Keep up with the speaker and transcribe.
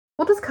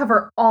We'll just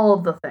cover all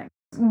of the things.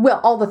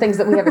 Well, all the things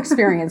that we have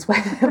experience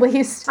with, at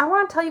least. I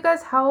want to tell you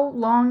guys how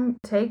long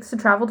it takes to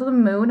travel to the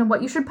moon and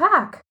what you should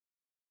pack.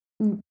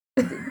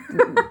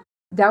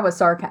 That was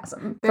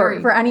sarcasm.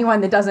 For anyone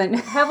that doesn't...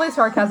 Heavily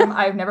sarcasm.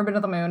 I've never been to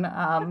the moon.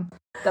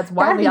 That's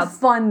widely... That'd be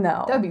fun,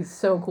 though. That'd be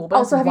so cool. But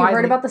also, have you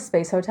heard about the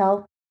space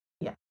hotel?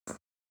 Yeah.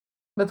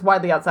 That's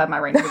widely outside my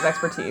range of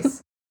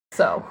expertise.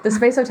 So the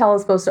space hotel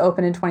is supposed to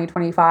open in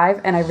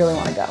 2025, and I really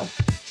want to go.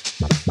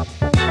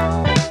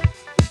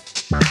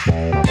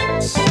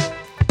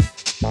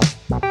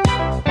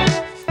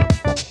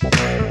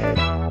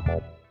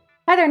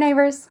 Hi there,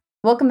 neighbors.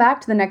 Welcome back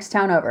to The Next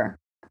Town Over.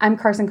 I'm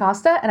Carson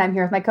Costa, and I'm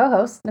here with my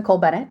co-host, Nicole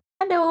Bennett.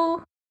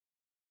 Hello.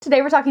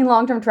 Today we're talking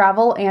long-term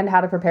travel and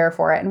how to prepare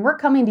for it, and we're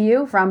coming to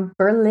you from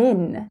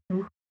Berlin.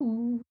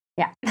 Ooh.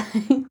 Yeah.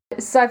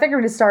 So I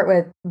figured we'd start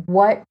with,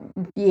 what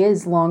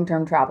is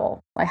long-term travel?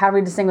 Like, how do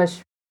we distinguish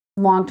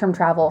long-term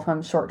travel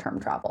from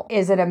short-term travel?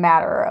 Is it a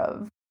matter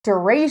of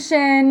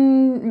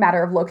duration,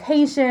 matter of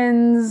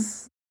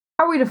locations?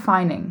 How are we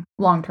defining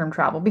long-term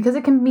travel? Because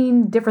it can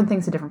mean different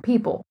things to different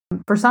people.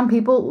 For some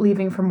people,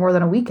 leaving for more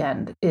than a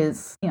weekend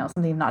is,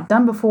 something they've not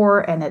done before,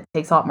 and it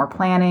takes a lot more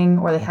planning,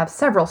 or they have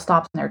several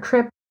stops in their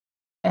trip,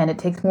 and it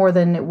takes more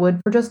than it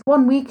would for just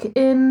 1 week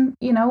in,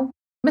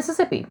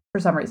 Mississippi for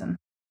some reason.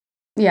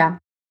 Yeah.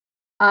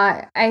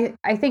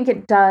 I think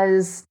it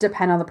does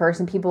depend on the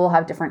person. People will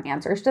have different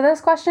answers to this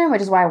question,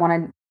 which is why I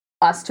wanted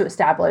us to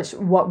establish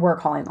what we're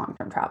calling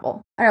long-term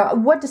travel. I don't know,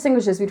 what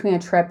distinguishes between a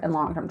trip and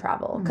long-term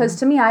travel? Because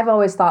to me, I've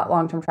always thought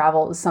long-term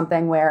travel is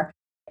something where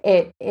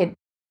it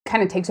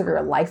kind of takes over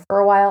your life for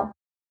a while.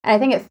 And I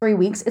think at 3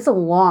 weeks, it's a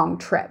long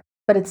trip,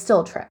 but it's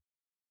still a trip.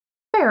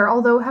 Fair,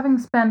 although having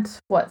spent,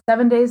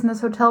 7 days in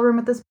this hotel room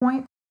at this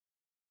point,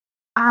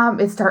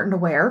 it's starting to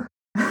wear.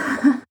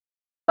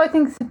 So I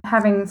think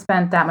having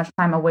spent that much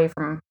time away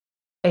from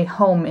a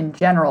home in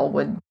general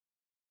would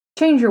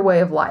change your way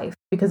of life,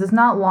 because it's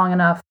not long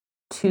enough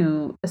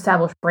to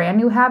establish brand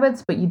new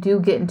habits, but you do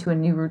get into a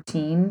new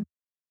routine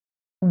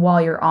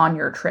while you're on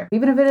your trip,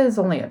 even if it is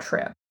only a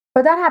trip.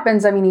 But that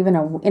happens, even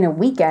in a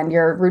weekend,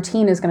 your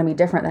routine is going to be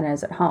different than it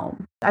is at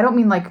home. I don't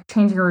mean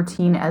changing a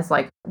routine as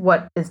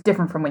what is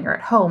different from when you're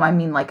at home. I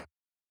mean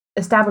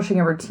establishing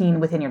a routine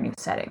within your new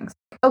settings.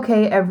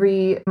 Okay,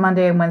 every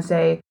Monday and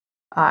Wednesday,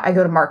 I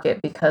go to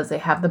market because they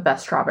have the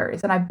best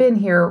strawberries. And I've been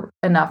here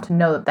enough to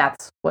know that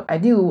that's what I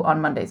do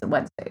on Mondays and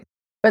Wednesdays.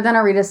 But then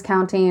are we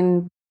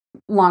discounting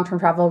long-term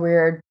travel where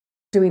you're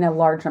doing a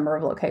large number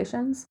of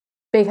locations?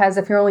 Because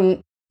if you're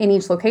only in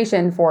each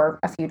location for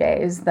a few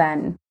days,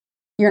 then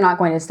you're not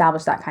going to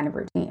establish that kind of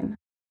routine.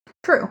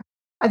 True.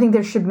 I think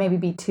there should maybe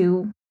be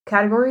two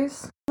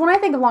categories. When I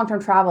think of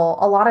long-term travel,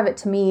 a lot of it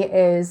to me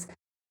is,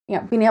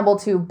 being able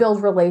to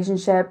build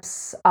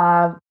relationships,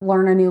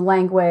 learn a new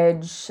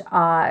language.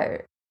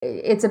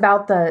 It's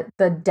about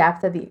the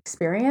depth of the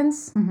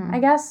experience, I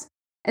guess.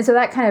 And so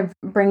that kind of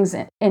brings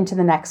it into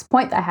the next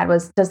point that I had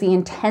was, does the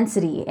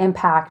intensity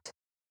impact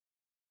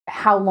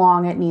how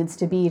long it needs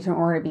to be in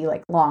order to be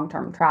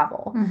long-term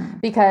travel?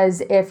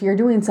 Because if you're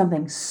doing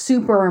something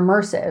super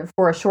immersive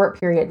for a short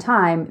period of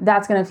time,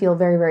 that's going to feel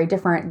very, very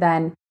different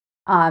than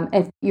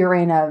if you're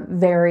in a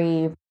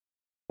very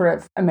sort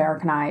of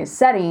Americanized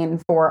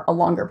setting for a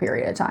longer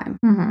period of time.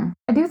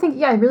 I do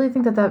think, I really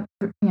think that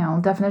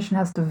definition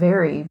has to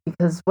vary,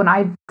 because when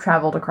I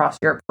traveled across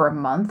Europe for a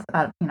month,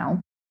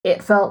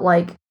 it felt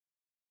like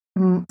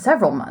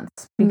several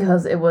months,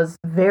 because it was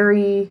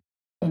very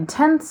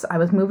intense. I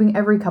was moving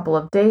every couple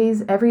of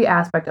days. Every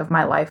aspect of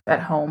my life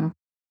at home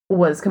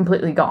was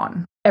completely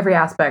gone. Every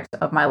aspect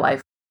of my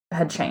life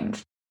had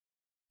changed,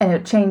 and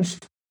it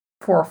changed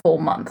for a full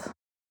month.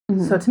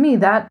 So to me,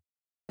 that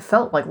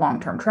felt like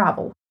long-term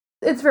travel.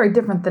 It's very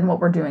different than what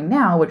we're doing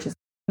now, which is,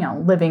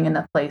 living in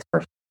a place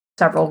for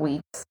several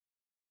weeks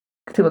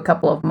to a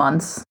couple of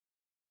months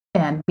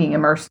and being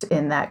immersed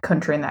in that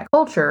country and that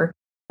culture.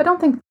 I don't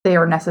think they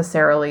are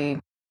necessarily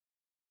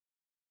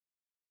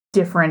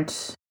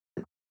different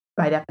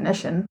by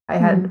definition.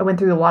 I went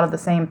through a lot of the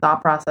same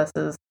thought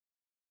processes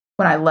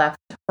when I left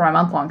for my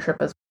month-long trip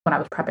as when I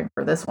was prepping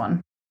for this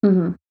one.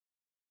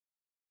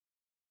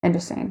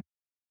 Interesting.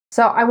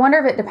 So I wonder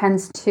if it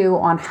depends too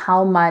on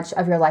how much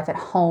of your life at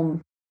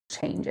home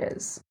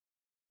changes.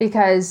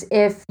 Because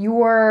if you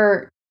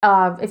work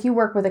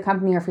with a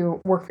company, or if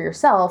you work for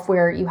yourself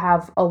where you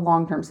have a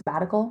long-term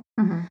sabbatical,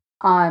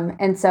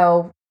 and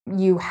so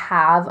you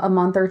have a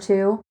month or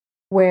two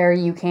where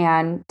you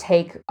can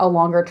take a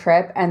longer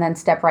trip and then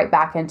step right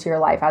back into your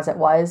life as it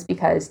was,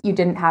 because you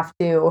didn't have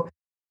to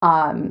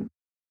move,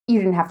 you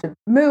didn't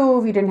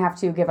have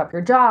to give up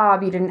your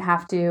job, you didn't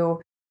have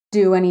to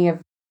do any of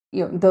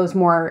those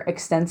more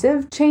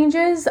extensive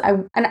changes.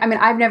 I've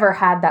never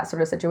had that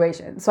sort of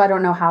situation, so I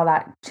don't know how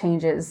that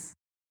changes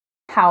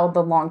how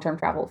the long-term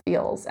travel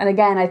feels. And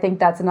again, I think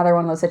that's another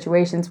one of those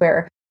situations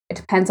where it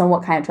depends on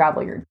what kind of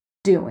travel you're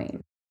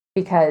doing.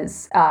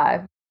 Because,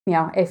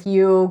 if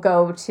you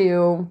go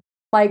to,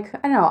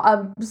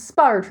 a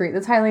spa retreat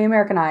that's highly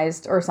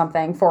Americanized or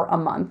something for a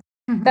month,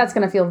 that's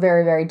going to feel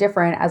very, very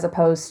different as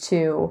opposed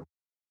to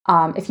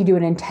if you do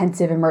an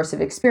intensive immersive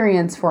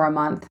experience for a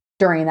month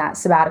during that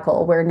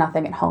sabbatical where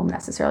nothing at home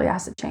necessarily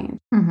has to change.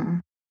 Mm-hmm.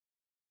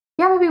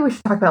 Yeah, maybe we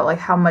should talk about like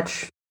how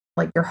much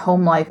like your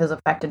home life is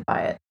affected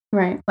by it.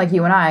 Right. Like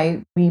you and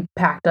I, we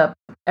packed up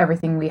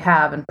everything we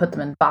have and put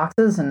them in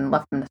boxes and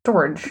left them in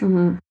storage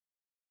to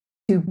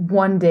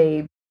one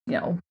day,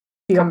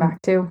 come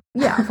back to.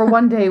 Yeah, for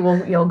one day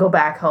we'll go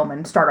back home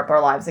and start up our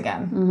lives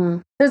again. Mm-hmm.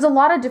 There's a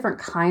lot of different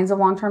kinds of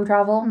long-term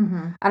travel,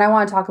 and I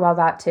want to talk about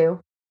that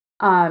too.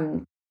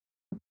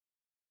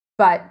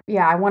 But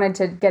yeah, I wanted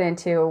to get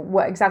into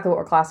what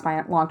we're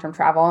classifying long-term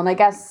travel, and I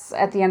guess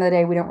at the end of the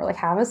day, we don't really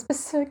have a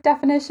specific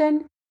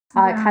definition.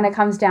 It kind of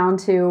comes down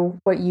to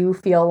what you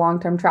feel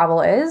long-term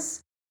travel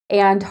is.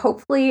 And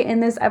hopefully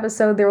in this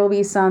episode, there will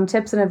be some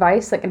tips and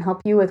advice that can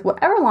help you with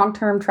whatever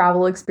long-term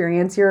travel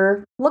experience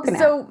you're looking at.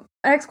 So,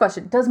 next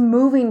question. Does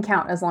moving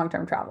count as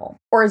long-term travel?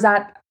 Or is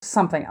that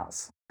something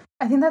else?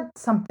 I think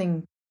that's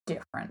something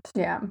different.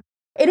 Yeah.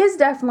 It is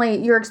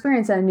definitely, you're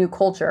experiencing a new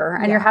culture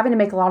and you're having to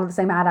make a lot of the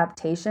same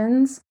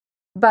adaptations.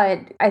 But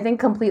I think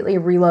completely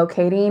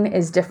relocating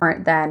is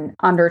different than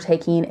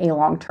undertaking a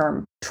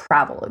long-term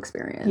travel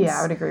experience. Yeah,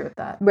 I would agree with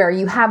that. Where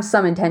you have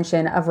some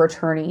intention of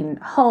returning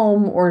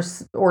home or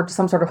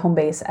some sort of home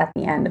base at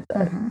the end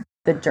of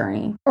the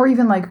journey. Or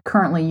even like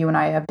currently you and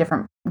I have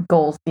different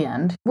goals at the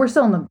end. We're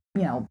still in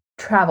the,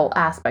 travel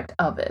aspect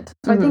of it.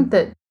 So I think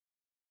that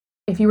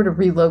if you were to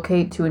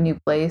relocate to a new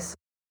place,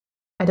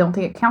 I don't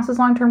think it counts as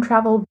long-term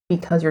travel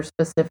because you're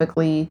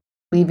specifically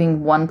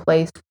leaving one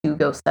place to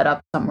go set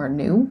up somewhere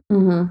new.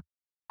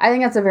 I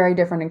think that's a very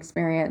different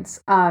experience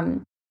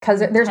because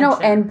there's no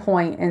end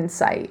point in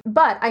sight.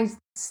 But I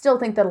still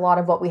think that a lot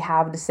of what we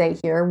have to say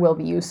here will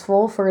be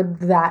useful for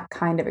that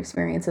kind of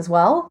experience as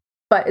well.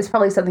 But it's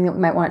probably something that we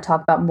might want to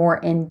talk about more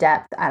in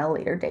depth at a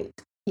later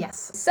date.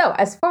 Yes. So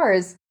as far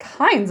as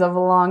kinds of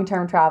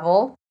long-term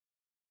travel,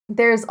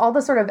 there's all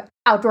the sort of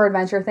outdoor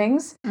adventure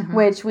things,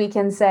 which we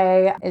can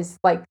say is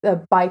like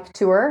the bike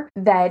tour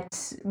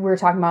that we're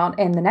talking about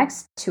in the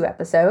next 2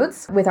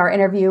 episodes with our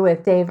interview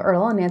with Dave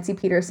Earle and Nancy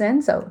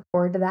Peterson. So look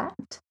forward to that.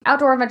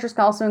 Outdoor adventures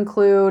can also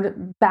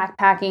include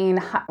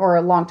backpacking or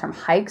long-term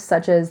hikes,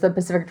 such as the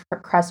Pacific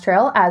Crest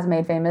Trail, as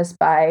made famous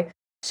by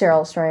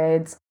Cheryl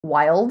Strayed's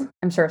Wild.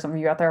 I'm sure some of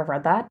you out there have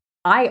read that.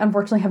 I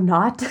unfortunately have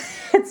not.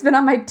 It's been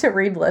on my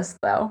to-read list,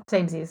 though.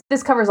 Samesies.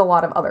 This covers a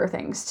lot of other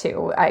things,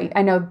 too.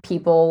 I know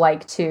people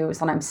like to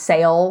sometimes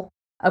sail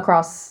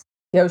across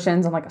the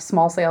oceans on like a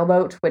small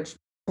sailboat, which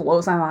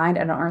blows my mind.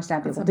 I don't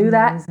understand people do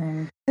that.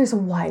 There's a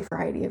wide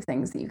variety of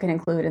things that you can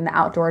include in the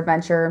outdoor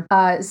adventure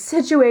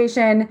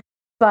situation,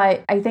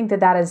 but I think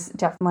that is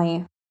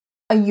definitely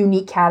a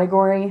unique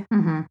category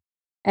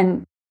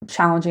and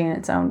challenging in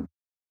its own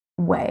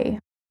way.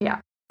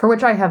 Yeah, for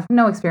which I have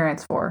no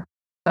experience for.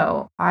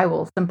 So I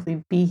will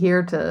simply be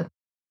here to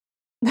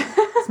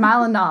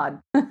smile and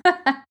nod.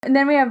 And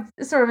then we have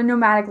sort of a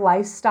nomadic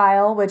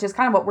lifestyle, which is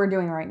kind of what we're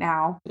doing right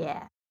now.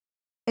 Yeah.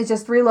 It's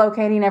just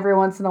relocating every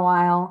once in a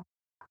while,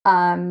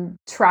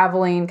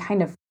 traveling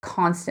kind of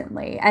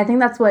constantly. I think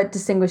that's what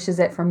distinguishes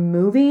it from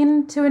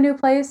moving to a new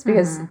place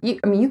because,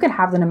 you can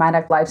have the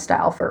nomadic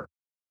lifestyle for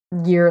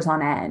years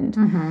on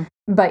end,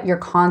 but you're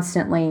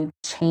constantly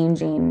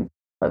changing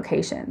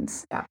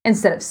locations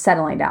instead of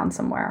settling down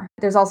somewhere.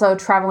 There's also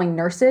traveling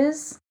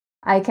nurses.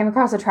 I came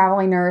across a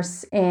traveling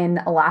nurse in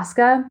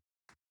Alaska.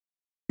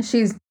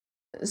 She's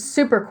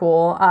super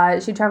cool.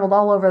 She traveled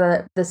all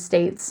over the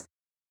states,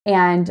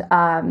 and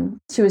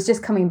she was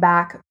just coming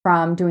back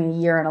from doing a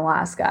year in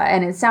Alaska.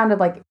 And it sounded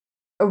like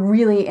a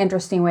really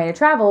interesting way to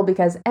travel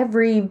because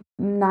every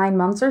 9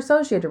 months or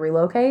so she had to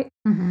relocate.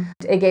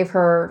 It gave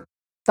her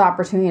the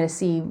opportunity to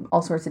see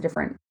all sorts of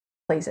different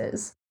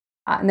places.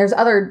 And there's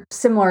other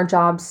similar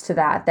jobs to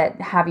that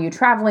have you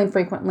traveling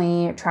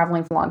frequently,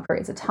 traveling for long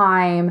periods of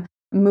time,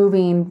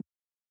 moving,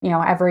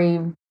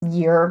 every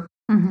year.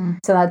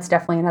 So that's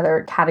definitely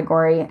another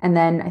category. And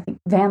then I think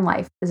van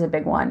life is a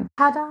big one.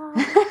 Ta-da!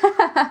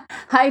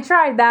 I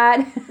tried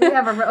that. We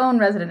have our own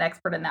resident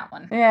expert in that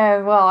one.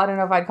 Yeah, well, I don't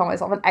know if I'd call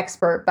myself an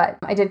expert, but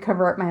I did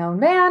convert my own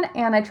van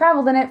and I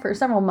traveled in it for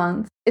several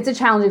months. It's a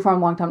challenging form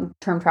of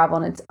long-term travel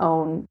in its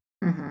own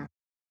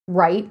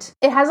right.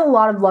 It has a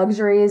lot of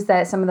luxuries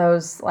that some of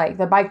those, like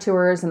the bike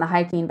tours and the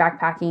hiking,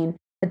 backpacking,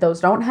 that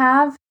those don't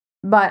have.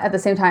 But at the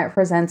same time, it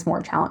presents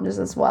more challenges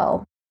as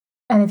well.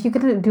 And if you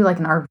could do like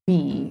an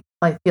RV,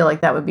 I feel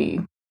like that would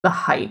be the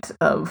height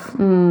of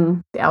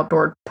the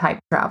outdoor type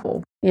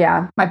travel.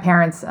 Yeah. My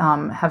parents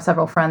have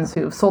several friends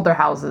who've sold their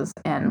houses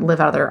and live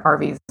out of their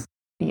RVs,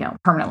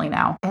 permanently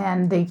now.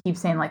 And they keep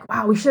saying like,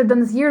 wow, we should have done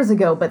this years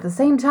ago. But at the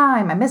same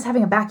time, I miss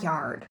having a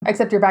backyard.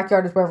 Except your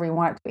backyard is wherever you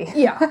want it to be.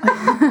 Yeah.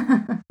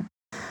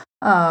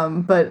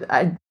 But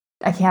I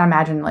can't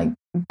imagine like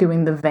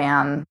doing the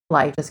van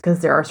life just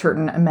because there are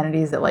certain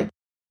amenities that like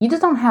you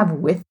just don't have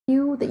with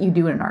you that you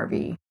do in an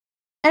RV.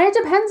 And it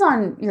depends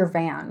on your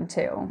van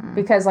too,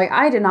 because like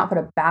I did not put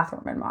a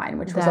bathroom in mine,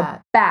 which was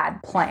a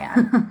bad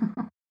plan.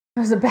 It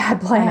was a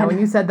bad plan. I know, when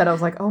you said that, I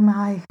was like, oh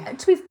my.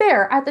 To be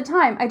fair, at the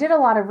time, I did a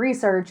lot of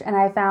research and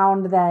I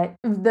found that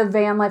the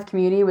van life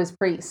community was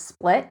pretty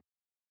split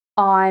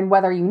on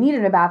whether you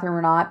needed a bathroom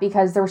or not,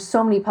 because there were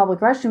so many public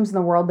restrooms in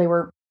the world, they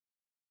were,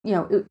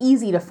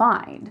 easy to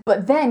find.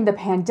 But then the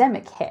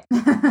pandemic hit.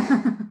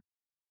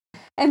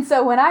 And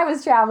so when I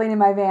was traveling in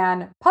my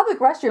van, public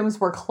restrooms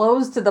were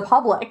closed to the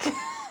public.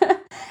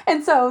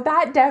 And so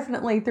that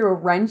definitely threw a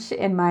wrench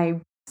in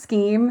my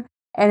scheme.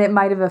 And it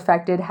might have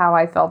affected how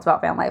I felt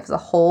about van life as a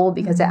whole,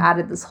 because it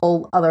added this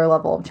whole other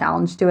level of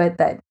challenge to it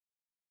that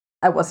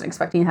I wasn't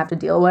expecting to have to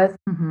deal with.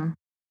 Mm-hmm.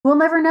 We'll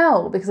never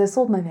know, because I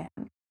sold my van.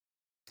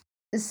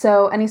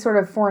 So any sort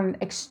of foreign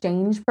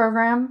exchange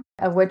program,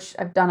 of which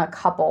I've done a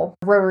couple.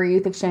 Rotary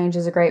Youth Exchange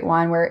is a great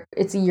one, where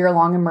it's a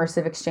year-long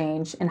immersive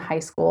exchange in high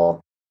school.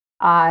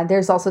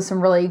 There's also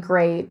some really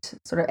great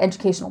sort of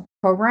educational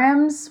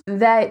programs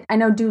that I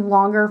know do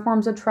longer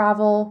forms of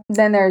travel.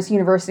 Then there's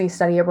university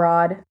study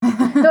abroad.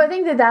 So I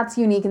think that that's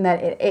unique in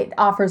that it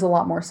offers a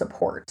lot more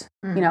support.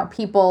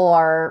 People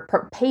are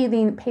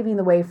paving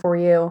the way for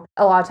you.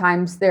 A lot of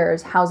times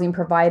there's housing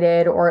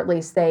provided, or at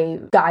least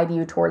they guide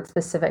you towards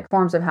specific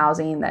forms of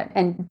housing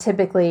and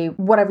typically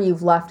whatever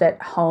you've left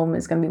at home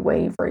is going to be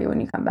waiting for you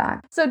when you come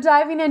back. So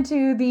diving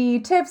into the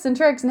tips and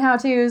tricks and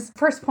how-tos,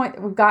 first point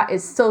that we've got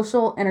is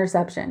social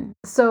interception.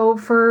 So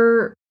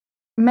for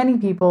many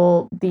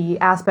people, the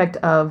aspect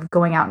of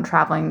going out and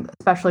traveling,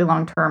 especially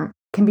long-term,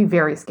 can be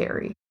very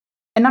scary.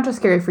 And not just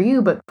scary for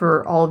you, but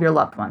for all of your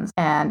loved ones.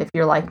 And if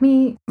you're like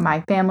me,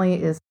 my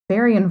family is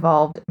very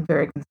involved and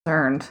very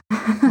concerned.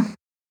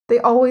 They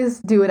always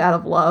do it out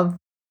of love,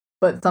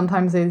 but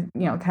sometimes they,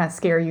 kind of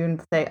scare you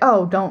and say,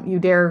 oh, don't you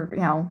dare,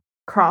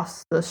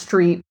 cross the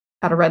street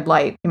at a red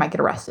light. You might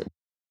get arrested.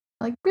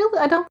 Like, really?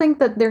 I don't think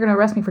that they're going to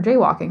arrest me for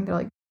jaywalking. They're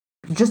like,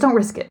 just don't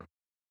risk it.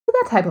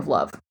 That type of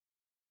love.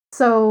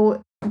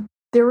 So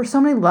there were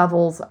so many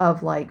levels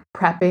of like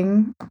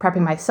prepping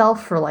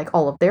myself for like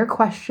all of their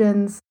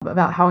questions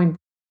about how I'm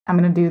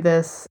going to do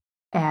this,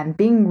 and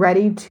being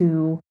ready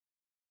to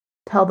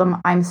tell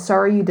them, I'm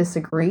sorry you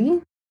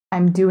disagree.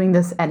 I'm doing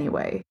this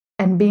anyway.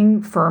 And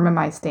being firm in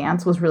my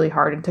stance was really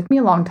hard. It took me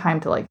a long time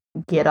to like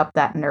get up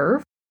that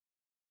nerve.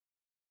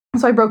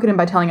 So I broke it in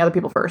by telling other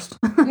people first.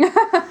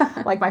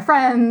 Like my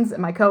friends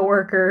and my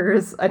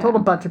coworkers. I told a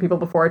bunch of people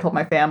before I told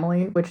my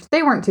family, which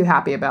they weren't too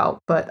happy about,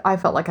 but I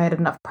felt like I had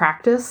enough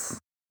practice,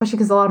 especially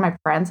because a lot of my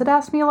friends had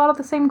asked me a lot of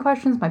the same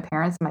questions my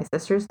parents and my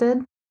sisters did.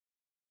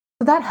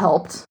 So that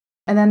helped.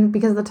 And then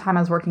because of the time I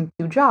was working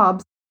 2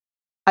 jobs,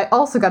 I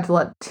also got to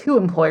let 2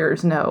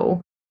 employers know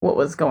what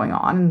was going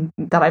on,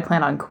 that I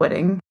plan on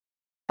quitting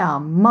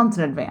months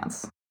in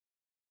advance.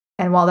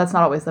 And while that's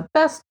not always the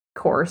best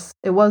course,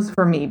 it was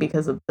for me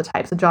because of the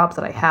types of jobs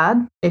that I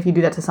had. If you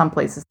do that to some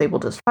places, they will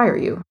just fire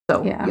you.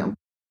 So,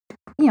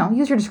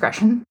 use your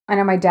discretion. I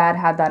know my dad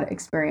had that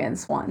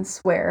experience once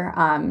where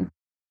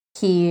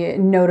he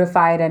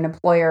notified an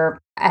employer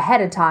ahead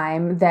of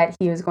time that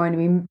he was going to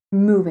be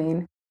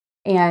moving,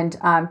 and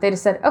they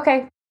just said,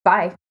 okay,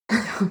 bye.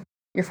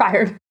 You're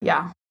fired.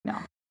 Yeah, no.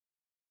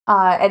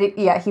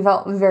 He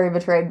felt very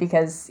betrayed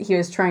because he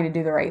was trying to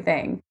do the right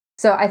thing.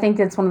 So I think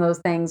it's one of those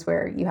things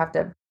where you have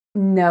to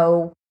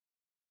know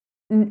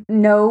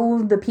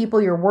the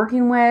people you're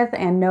working with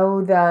and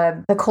know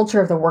the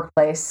culture of the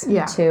workplace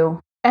too.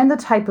 And the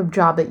type of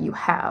job that you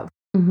have.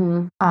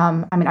 Mm-hmm.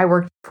 I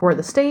worked for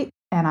the state,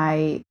 and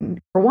I,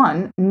 for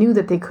one, knew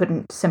that they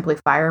couldn't simply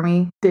fire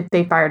me. If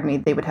they fired me,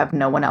 they would have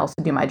no one else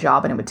to do my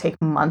job, and it would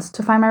take months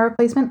to find my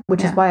replacement,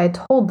 which is why I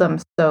told them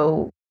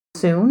so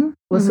soon,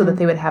 was so that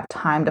they would have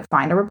time to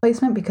find a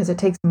replacement, because it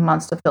takes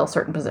months to fill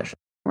certain positions.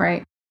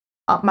 Right.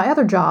 My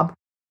other job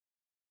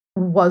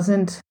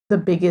wasn't the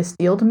biggest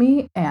deal to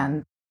me,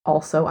 and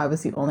also I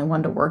was the only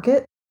one to work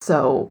it.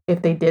 So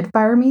if they did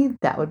fire me,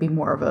 that would be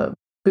more of a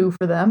boo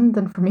for them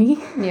than for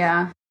me.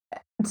 Yeah.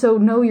 So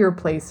know your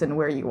place and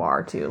where you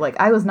are too. Like,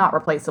 I was not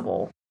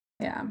replaceable.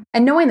 Yeah.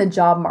 And knowing the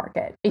job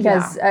market,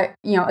 because,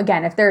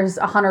 again, if there's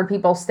 100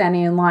 people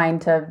standing in line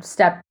to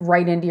step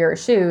right into your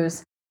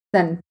shoes,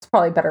 then it's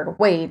probably better to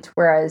wait.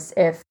 Whereas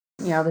if,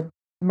 the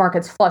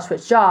market's flush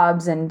with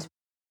jobs and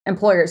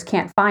employers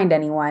can't find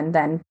anyone,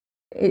 then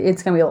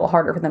it's going to be a little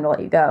harder for them to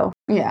let you go.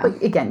 Yeah.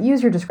 But again,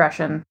 use your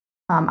discretion.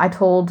 I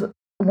told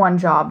one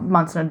job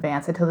months in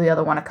advance. I told the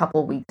other one a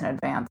couple of weeks in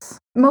advance.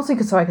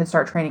 Mostly so I could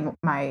start training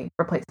my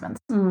replacements.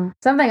 Mm.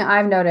 Something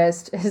I've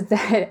noticed is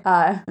that,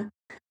 and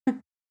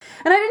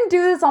I didn't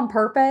do this on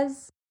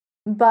purpose,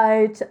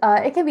 but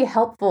it can be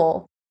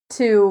helpful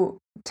to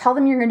tell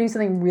them you're going to do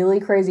something really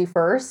crazy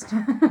first.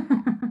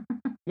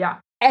 Yeah.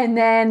 And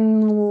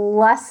then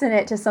lessen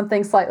it to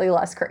something slightly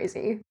less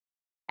crazy.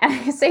 And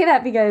I say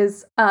that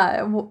because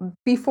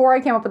before I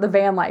came up with the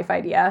van life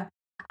idea,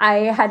 I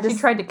had to... She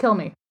tried to kill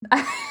me.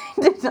 I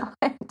did not.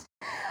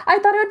 I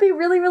thought it would be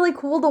really, really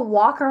cool to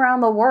walk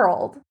around the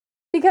world.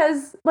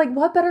 Because,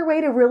 what better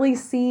way to really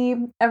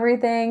see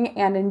everything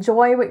and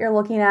enjoy what you're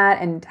looking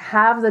at and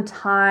have the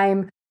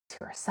time to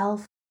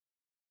yourself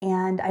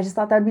And I just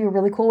thought that'd be a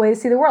really cool way to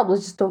see the world,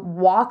 was just to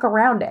walk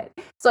around it.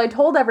 So I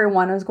told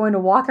everyone I was going to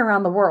walk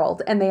around the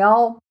world, and they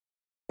all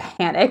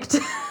panicked.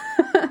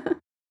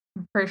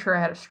 I'm pretty sure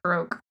I had a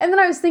stroke. And then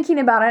I was thinking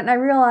about it, and I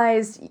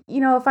realized,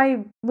 if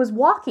I was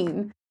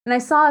walking and I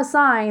saw a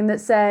sign that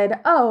said,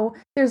 oh,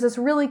 there's this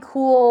really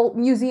cool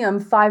museum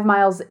 5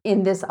 miles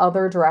in this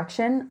other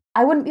direction,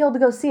 I wouldn't be able to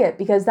go see it,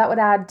 because that would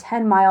add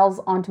 10 miles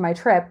onto my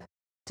trip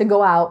to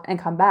go out and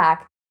come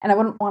back. And I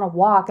wouldn't want to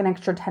walk an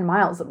extra 10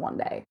 miles in one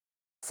day.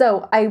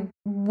 So I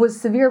was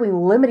severely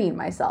limiting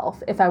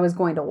myself if I was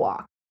going to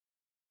walk.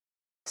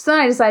 So then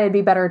I decided it'd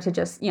be better to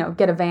just,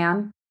 get a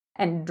van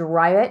and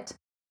drive it.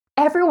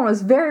 Everyone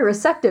was very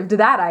receptive to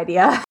that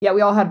idea. Yeah,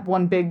 we all had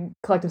one big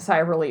collective sigh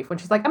of relief when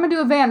she's like, I'm going to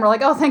do a van. We're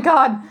like, oh, thank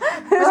God.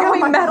 There's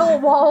going to be metal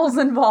walls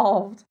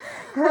involved.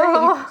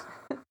 Great.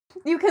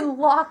 You can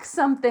lock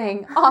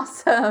something.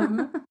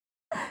 Awesome.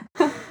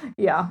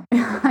 Yeah,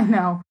 I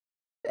know.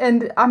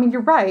 And I mean,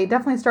 you're right.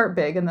 Definitely start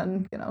big and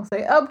then,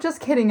 say, oh, just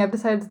kidding. I've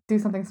decided to do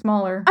something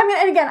smaller. I mean,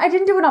 and again, I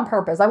didn't do it on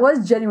purpose. I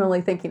was genuinely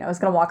thinking I was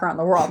going to walk around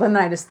the world, and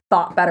then I just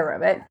thought better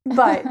of it.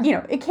 But,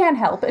 it can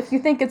help. If you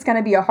think it's going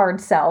to be a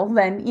hard sell,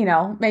 then,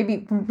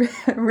 maybe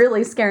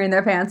really scaring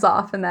their pants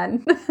off, and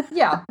then...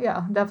 Yeah,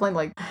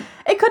 definitely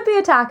It could be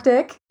a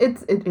tactic.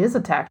 It is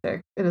a tactic.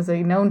 It is a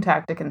known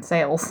tactic in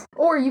sales.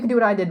 Or you could do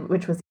what I did,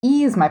 which was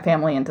ease my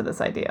family into this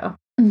idea.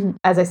 Mm-hmm.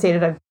 As I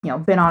stated,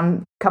 I've been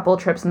on a couple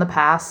of trips in the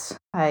past.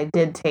 I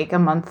did take a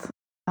month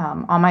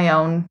on my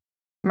own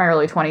in my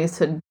early 20s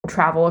to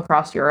travel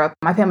across Europe.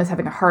 My family's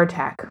having a heart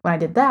attack when I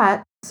did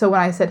that. So when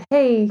I said,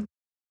 hey,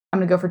 I'm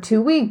going to go for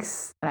 2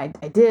 weeks, and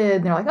I did,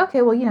 and they're like,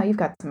 okay, well, you've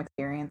got some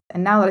experience.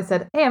 And now that I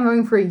said, hey, I'm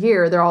going for a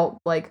year, they're all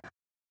like,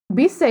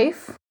 be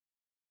safe,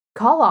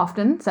 call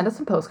often, send us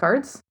some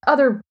postcards,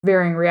 other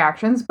varying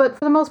reactions. But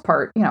for the most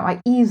part,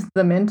 I eased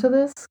them into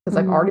this because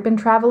I've already been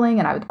traveling,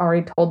 and I've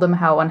already told them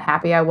how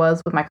unhappy I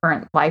was with my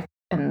current life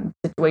and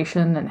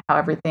situation and how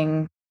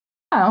everything,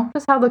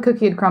 just how the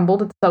cookie had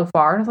crumbled so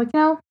far. And I was like,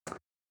 I'm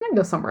going to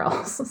go somewhere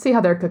else. Let's see how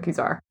their cookies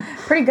are.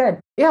 Pretty good.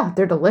 Yeah,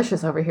 they're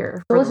delicious over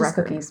here. Delicious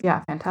cookies.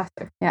 Yeah,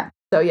 fantastic. Yeah.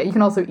 So yeah, you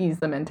can also ease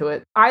them into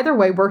it. Either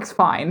way works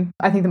fine.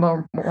 I think the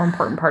more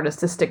important part is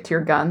to stick to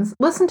your guns.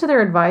 Listen to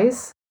their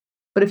advice.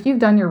 But if you've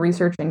done your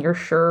research and you're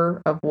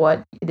sure of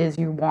what it is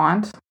you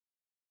want,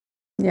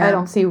 I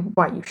don't see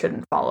why you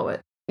shouldn't follow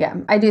it. Yeah,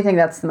 I do think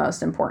that's the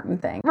most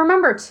important thing.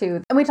 Remember,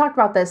 too, and we talked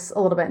about this a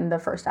little bit in the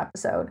first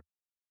episode,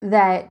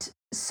 that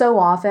so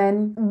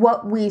often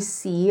what we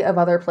see of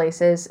other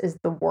places is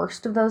the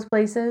worst of those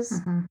places.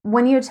 Mm-hmm.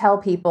 When you tell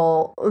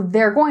people,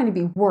 they're going to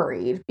be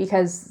worried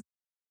because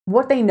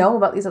what they know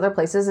about these other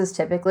places is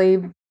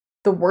typically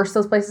the worst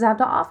those places have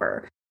to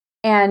offer.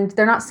 And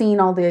they're not seeing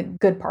all the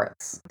good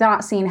parts. They're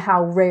not seeing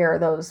how rare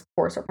those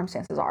poor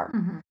circumstances are.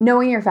 Mm-hmm.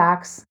 Knowing your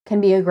facts can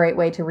be a great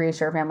way to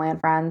reassure family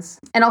and friends.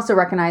 And also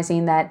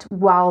recognizing that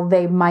while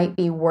they might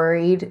be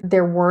worried,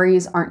 their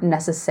worries aren't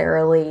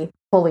necessarily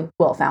fully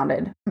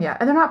well-founded. Yeah,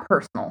 and they're not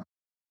personal.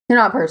 They're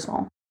not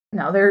personal.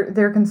 No,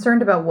 they're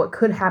concerned about what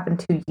could happen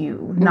to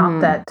you,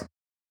 not that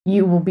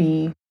you will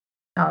be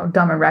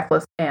dumb and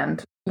reckless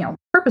and,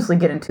 purposely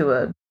get into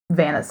a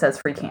van that says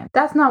free camp.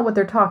 That's not what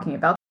they're talking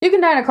about. You can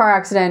die in a car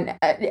accident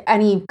at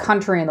any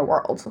country in the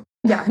world.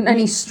 Yeah.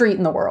 Any street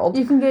in the world.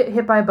 You can get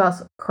hit by a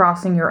bus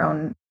crossing your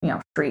own,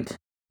 street.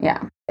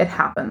 Yeah. It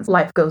happens.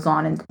 Life goes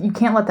on, and you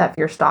can't let that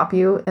fear stop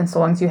you. And so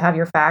long as you have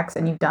your facts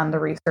and you've done the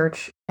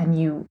research,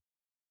 and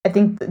I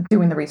think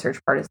doing the research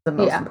part is the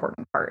most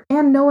important part.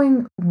 And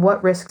knowing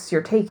what risks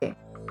you're taking.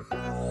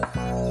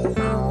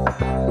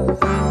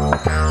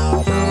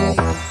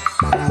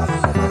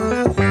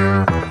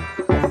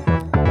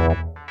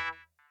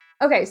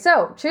 Okay,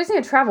 so choosing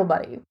a travel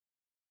buddy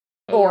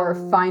or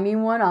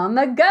finding one on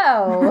the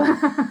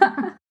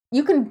go.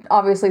 You can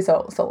obviously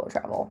solo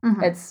travel.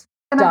 Mm-hmm. It's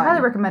done. I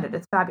highly recommend it.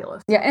 It's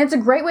fabulous. Yeah, and it's a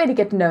great way to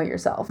get to know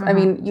yourself. Mm-hmm. I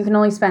mean, you can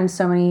only spend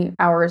so many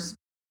hours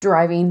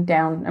driving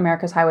down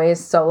America's highways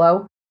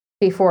solo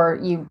before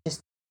you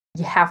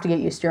have to get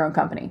used to your own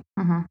company.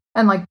 Mm-hmm.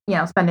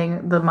 And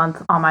spending the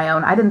month on my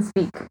own, I didn't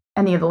speak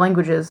any of the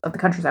languages of the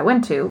countries I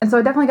went to. And so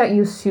I definitely got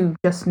used to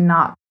just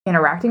not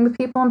interacting with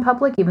people in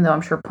public, even though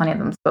I'm sure plenty of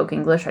them spoke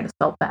English. I just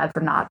felt bad for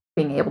not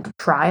being able to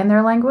try in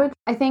their language.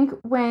 I think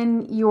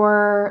when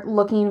you're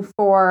looking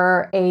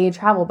for a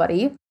travel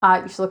buddy,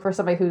 you should look for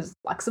somebody who's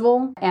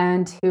flexible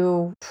and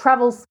who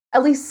travels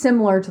at least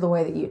similar to the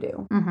way that you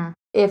do. Mm-hmm.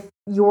 If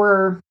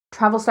your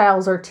travel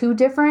styles are too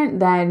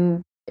different,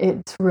 then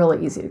it's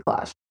really easy to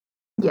clash.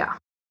 Yeah.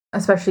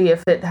 Especially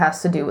if it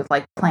has to do with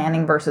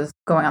planning versus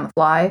going on the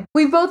fly.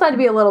 We've both had to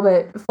be a little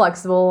bit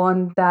flexible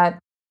on that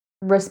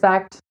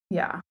respect.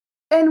 Yeah.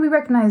 And we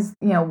recognize,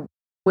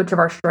 which of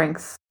our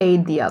strengths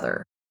aid the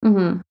other.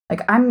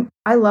 Mm-hmm.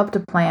 I love to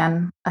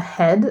plan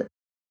ahead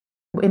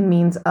in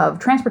means of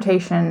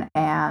transportation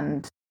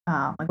and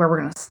where we're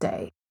going to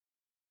stay.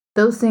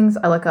 Those things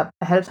I look up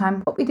ahead of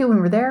time. What we do when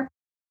we're there,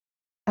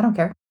 I don't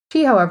care.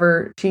 She,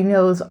 however, she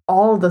knows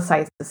all of the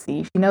sights to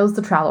see. She knows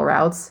the travel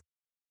routes.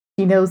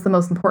 She knows the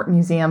most important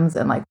museums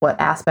and like what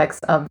aspects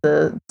of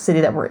the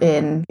city that we're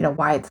in,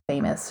 why it's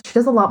famous. She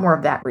does a lot more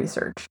of that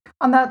research.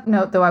 On that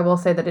note, though, I will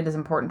say that it is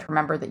important to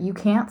remember that you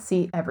can't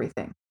see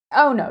everything.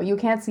 Oh no, you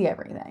can't see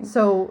everything.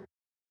 So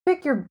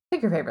pick your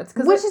favorites.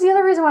 Which is the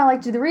other reason why I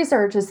like to do the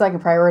research, is so I can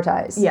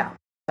prioritize. Yeah.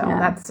 So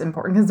that's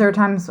important, because there are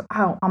times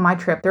on my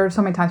trip, there are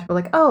so many times people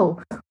are like,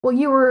 oh, well,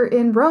 you were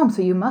in Rome,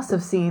 so you must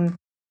have seen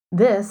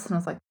this. And I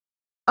was like,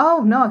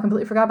 oh, no, I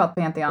completely forgot about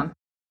the Pantheon.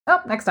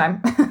 Oh, next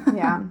time.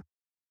 Yeah.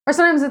 Or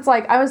sometimes it's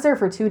like, I was there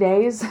for 2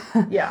 days.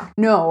 Yeah.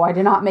 No, I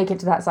did not make it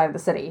to that side of the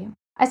city.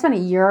 I spent a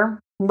year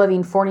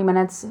living 40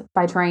 minutes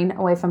by train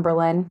away from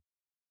Berlin,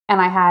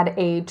 and I had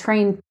a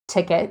train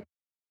ticket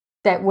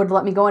that would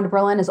let me go into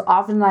Berlin as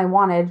often as I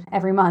wanted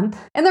every month.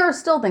 And there are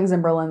still things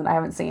in Berlin that I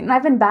haven't seen. And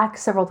I've been back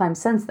several times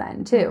since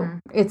then, too. Mm-hmm.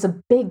 It's a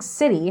big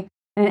city,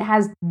 and it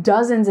has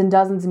dozens and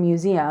dozens of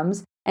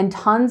museums and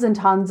tons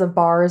of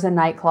bars and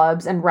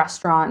nightclubs and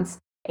restaurants.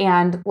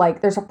 And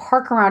like, there's a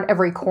park around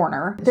every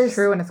corner. It's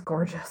true, and it's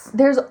gorgeous.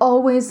 There's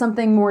always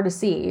something more to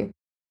see.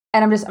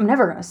 And I'm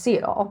never going to see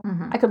it all.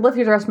 Mm-hmm. I could live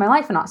here the rest of my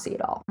life and not see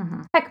it all.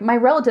 Mm-hmm. Heck, my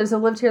relatives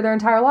have lived here their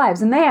entire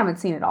lives, and they haven't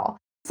seen it all.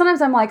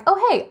 Sometimes I'm like,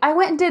 oh, hey, I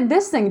went and did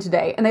this thing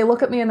today. And they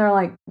look at me and they're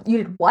like, you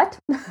did what?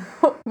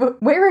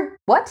 Where?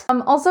 What?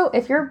 Also,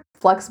 if you're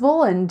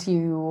flexible and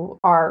you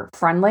are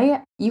friendly,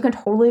 you can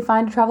totally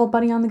find a travel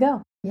buddy on the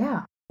go.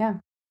 Yeah. Yeah.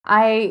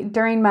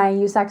 During my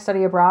USAC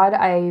study abroad,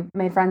 I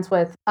made friends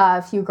with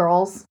a few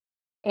girls,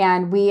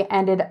 and we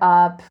ended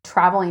up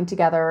traveling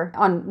together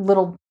on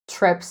little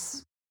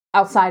trips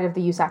outside of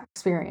the USAC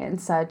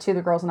experience. Two of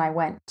the girls and I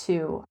went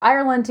to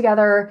Ireland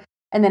together.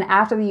 And then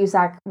after the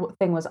USAC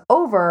thing was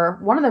over,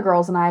 one of the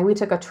girls and I, we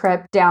took a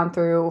trip down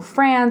through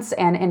France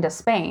and into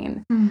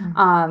Spain.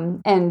 Mm-hmm.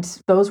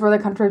 And those were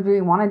the countries we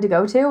wanted to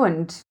go to.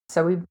 And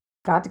so we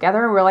got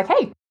together and we were like,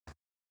 hey,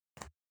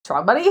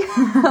 travel buddy,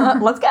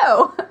 let's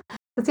go.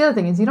 That's the other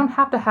thing, is you don't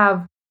have to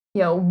have,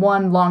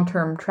 one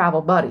long-term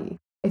travel buddy.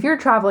 If you're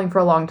traveling for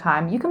a long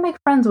time, you can make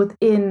friends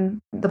within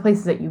the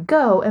places that you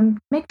go and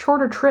make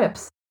shorter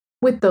trips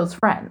with those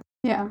friends.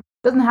 Yeah.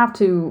 Doesn't have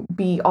to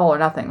be all or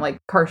nothing, like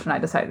Carson and I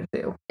decided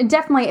to do. And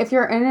definitely, if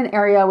you're in an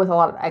area with a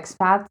lot of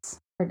expats,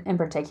 in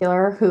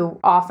particular, who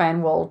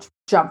often will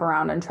jump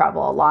around and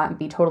travel a lot and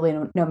be totally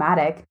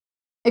nomadic,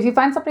 if you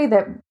find somebody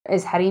that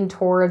is heading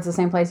towards the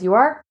same place you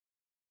are,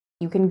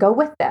 you can go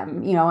with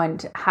them,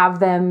 and have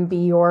them be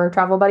your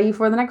travel buddy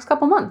for the next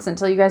couple months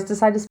until you guys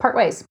decide to part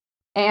ways.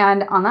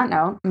 And on that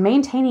note,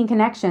 maintaining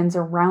connections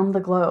around the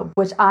globe,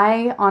 which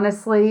I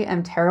honestly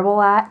am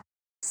terrible at.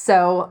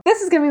 So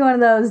this is going to be one of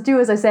those do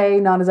as I say,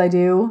 not as I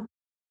do.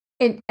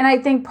 And I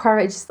think part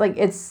of it just like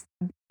it's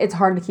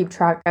hard to keep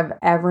track of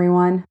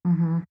everyone.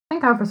 Mm-hmm.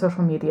 Thank God for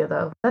social media,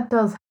 though. That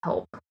does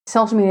help.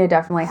 Social media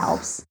definitely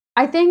helps.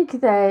 I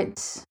think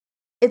that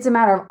it's a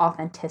matter of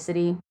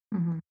authenticity.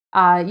 Mm-hmm.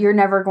 You're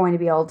never going to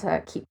be able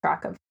to keep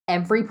track of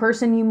every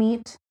person you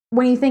meet.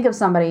 When you think of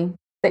somebody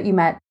that you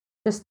met,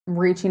 just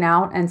reaching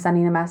out and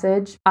sending a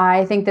message,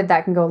 I think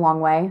that can go a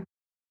long way.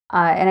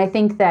 And I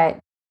think that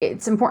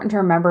it's important to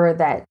remember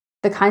that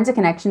the kinds of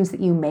connections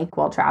that you make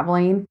while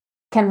traveling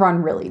can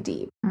run really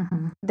deep.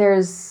 Mm-hmm.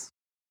 There's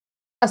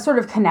a sort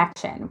of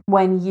connection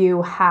when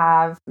you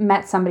have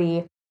met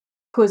somebody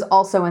who is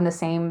also in the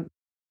same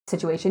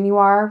situation you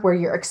are, where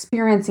you're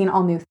experiencing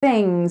all new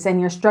things and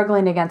you're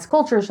struggling against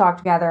culture shock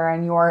together,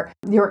 and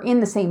you're in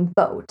the same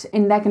boat,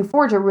 and that can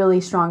forge a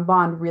really strong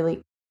bond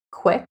really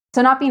quick.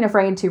 So not being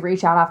afraid to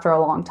reach out after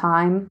a long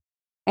time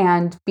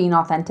and being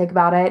authentic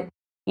about it,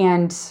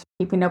 and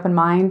keeping an open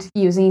mind,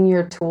 using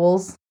your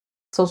tools.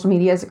 Social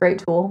media is a great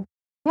tool.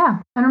 Yeah,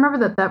 and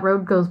remember that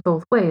road goes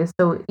both ways.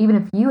 So even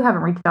if you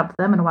haven't reached out to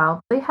them in a while,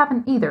 they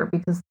haven't either,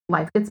 because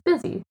life gets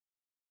busy.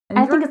 And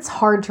I think it's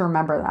hard to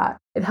remember that.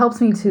 It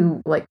helps me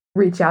to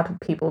reach out to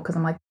people, because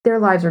I'm like, their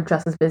lives are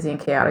just as busy and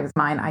chaotic as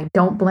mine. I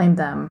don't blame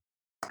them.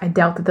 I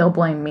doubt that they'll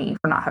blame me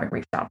for not having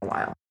reached out in a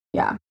while.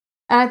 Yeah.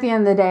 And at the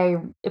end of the day,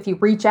 if you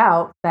reach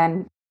out,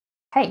 then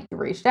hey, you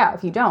reached out.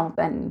 If you don't,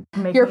 then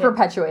you're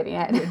perpetuating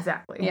it.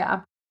 Exactly.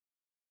 Yeah.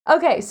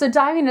 Okay, so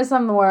diving into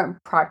some more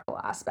practical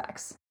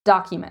aspects.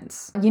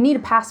 Documents. You need a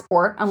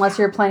passport unless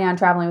you're planning on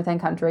traveling within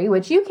country,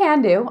 which you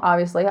can do,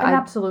 obviously. I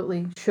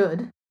absolutely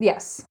should.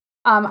 Yes.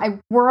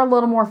 We're a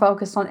little more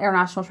focused on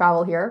international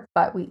travel here,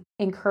 but we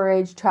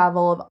encourage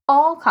travel of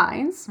all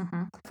kinds.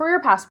 Mm-hmm. For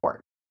your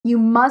passport, you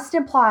must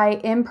apply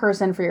in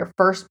person for your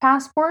first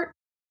passport.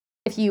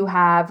 If you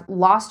have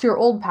lost your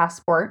old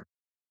passport,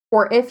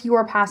 or if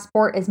your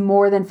passport is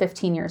more than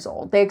 15 years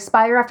old. They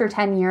expire after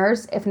 10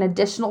 years. If an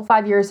additional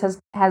 5 years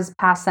has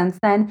passed since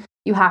then,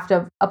 you have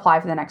to apply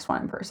for the next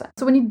one in person.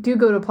 So when you do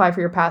go to apply for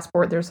your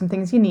passport, there's some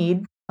things you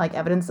need, like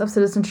evidence of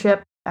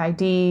citizenship,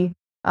 ID,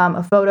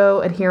 a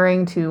photo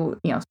adhering to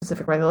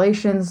specific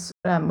regulations,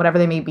 whatever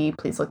they may be.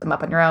 Please look them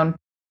up on your own.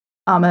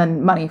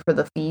 And money for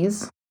the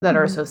fees that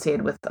are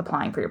associated with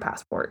applying for your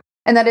passport.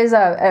 And that is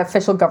an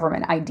official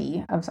government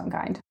ID of some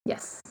kind.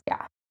 Yes.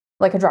 Yeah.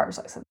 Like a driver's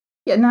license.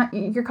 Yeah, not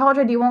your college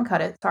ID won't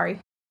cut it. Sorry.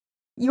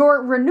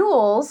 Your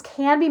renewals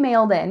can be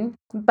mailed in,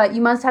 but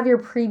you must have your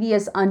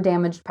previous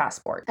undamaged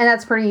passport. And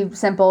that's pretty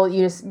simple.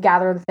 You just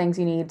gather the things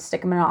you need,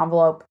 stick them in an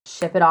envelope,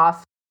 ship it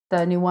off.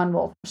 The new one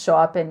will show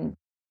up, and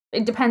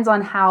it depends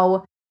on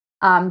how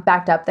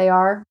backed up they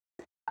are.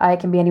 It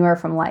can be anywhere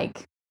from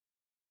like,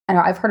 I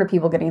know I've heard of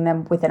people getting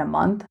them within a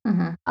month,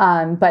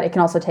 but it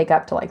can also take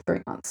up to like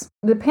 3 months.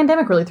 The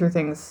pandemic really threw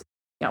things,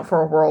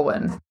 for a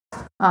whirlwind.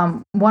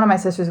 One of my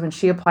sisters, when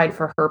she applied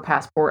for her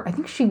passport, I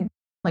think she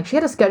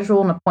had to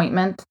schedule an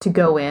appointment to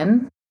go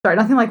in. Sorry,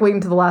 nothing like waiting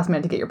to the last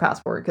minute to get your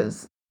passport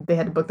because they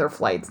had to book their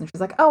flights. And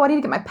she's like, oh, I need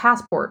to get my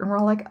passport. And we're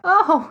all like,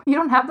 oh, you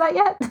don't have that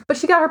yet? But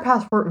she got her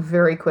passport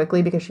very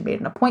quickly because she made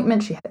an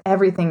appointment. She had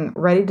everything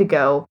ready to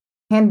go,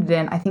 handed it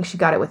in. I think she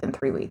got it within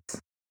 3 weeks.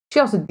 She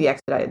also did the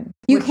expedited.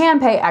 You can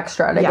pay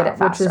extra to get it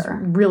faster. Which is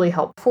really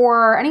helpful.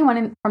 For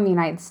anyone from the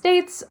United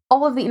States,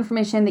 all of the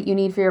information that you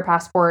need for your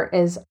passport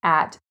is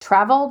at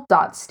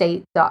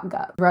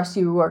travel.state.gov. The rest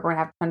of you are going to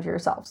have to fund for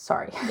yourselves.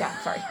 Sorry. Yeah,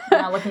 sorry.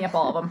 I'm not looking up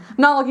all of them.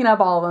 Not looking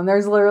up all of them.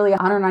 There's literally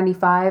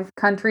 195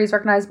 countries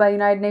recognized by the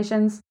United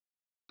Nations.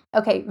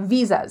 Okay,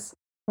 visas.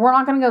 We're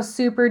not going to go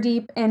super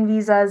deep in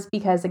visas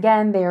because,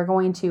 again, they are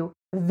going to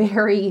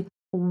vary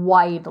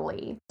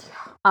widely.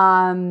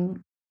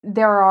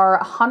 There are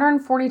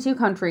 142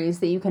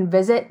 countries that you can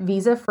visit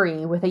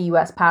visa-free with a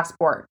U.S.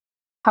 passport.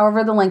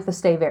 However, the length of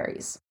stay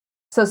varies.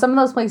 So some of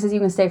those places you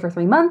can stay for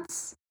 3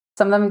 months.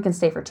 Some of them you can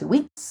stay for 2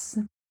 weeks.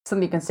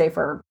 Some you can stay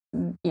for,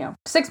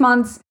 6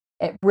 months.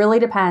 It really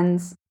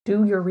depends.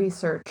 Do your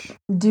research.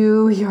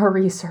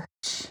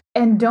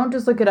 And don't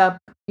just look it up,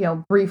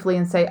 briefly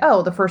and say,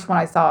 oh, the first one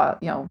I saw,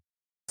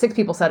 6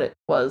 people said it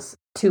was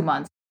 2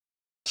 months.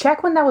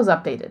 Check when that was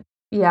updated.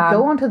 Yeah.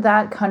 Go onto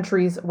that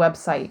country's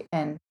website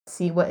and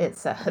see what it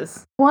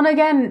says. Well, and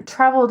again,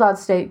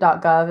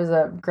 travel.state.gov is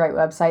a great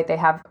website. They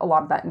have a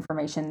lot of that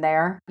information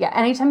there. Yeah,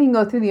 anytime you can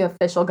go through the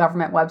official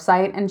government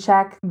website and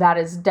check, that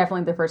is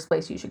definitely the first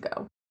place you should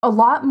go. A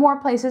lot more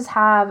places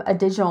have a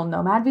digital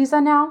nomad visa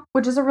now,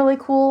 which is a really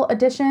cool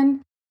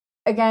addition.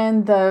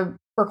 Again, the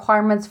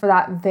requirements for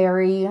that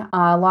vary.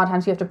 A lot of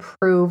times you have to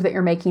prove that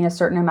you're making a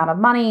certain amount of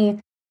money.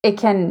 It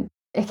can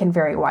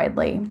vary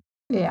widely.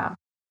 Yeah.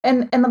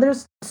 And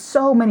there's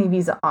so many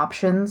visa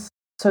options.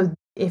 So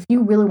if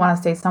you really want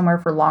to stay somewhere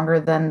for longer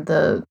than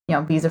the,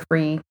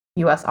 visa-free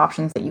U.S.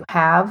 options that you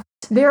have,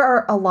 there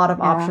are a lot of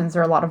options.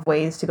 There are a lot of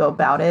ways to go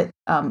about it.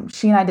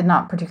 She and I did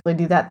not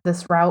particularly do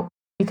this route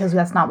because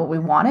that's not what we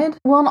wanted.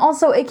 Well, and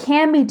also it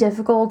can be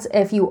difficult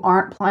if you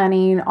aren't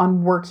planning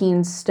on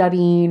working,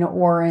 studying,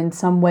 or in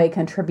some way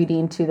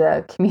contributing to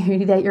the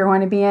community that you're going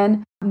to be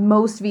in.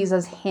 Most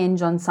visas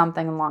hinge on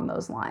something along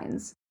those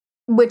lines.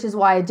 Which is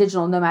why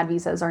digital nomad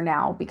visas are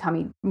now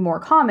becoming more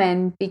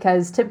common,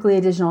 because typically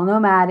a digital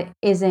nomad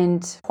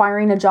isn't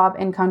acquiring a job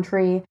in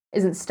country,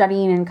 isn't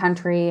studying in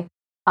country,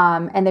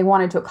 and they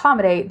wanted to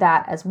accommodate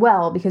that as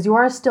well, because you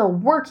are still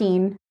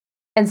working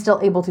and still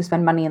able to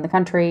spend money in the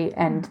country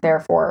and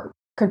therefore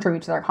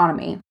contribute to their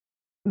economy.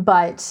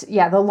 But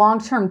yeah, the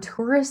long-term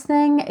tourist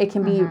thing, it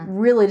can be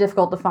really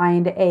difficult to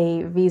find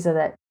a visa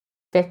that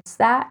fits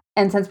that.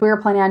 And since we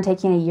were planning on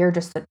taking a year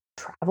just to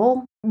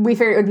travel, we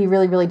figured it would be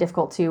really, really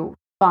difficult to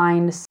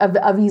find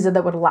a visa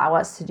that would allow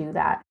us to do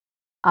that.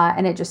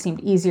 And it just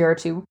seemed easier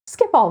to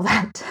skip all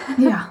that.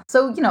 Yeah.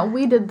 So,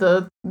 we did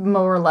the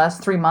more or less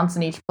 3 months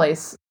in each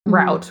place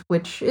route,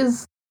 which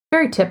is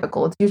very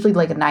typical. It's usually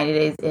like a 90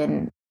 days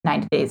in,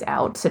 90 days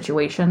out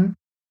situation.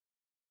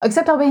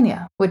 Except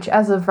Albania, which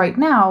as of right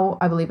now,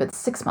 I believe it's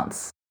 6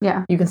 months.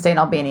 Yeah. You can stay in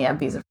Albania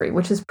visa-free,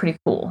 which is pretty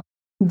cool.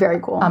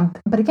 Very cool.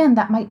 But again,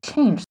 that might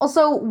change.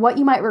 Also, what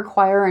you might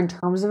require in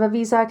terms of a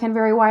visa can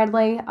vary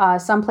widely.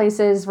 Some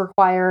places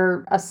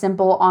require a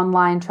simple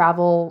online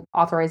travel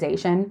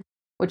authorization,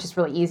 which is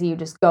really easy. You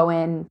just go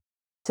in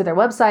to their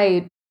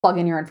website, plug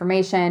in your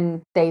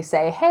information. They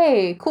say,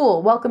 hey,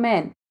 cool, welcome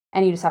in.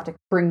 And you just have to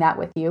bring that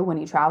with you when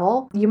you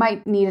travel. You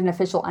might need an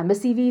official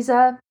embassy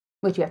visa,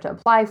 which you have to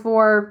apply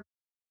for.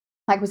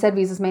 Like we said,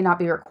 visas may not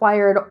be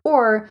required,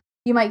 or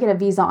you might get a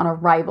visa on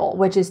arrival,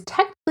 which is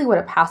technically what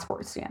a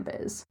passport stamp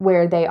is,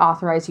 where they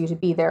authorize you to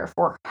be there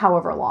for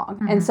however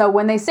long. And so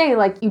when they say,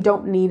 you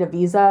don't need a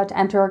visa to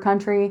enter a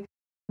country,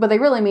 what they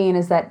really mean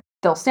is that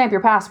they'll stamp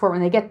your passport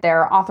when they get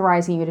there,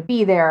 authorizing you to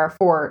be there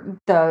for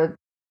the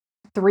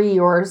 3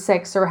 or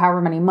 6 or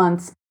however many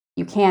months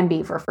you can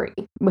be for free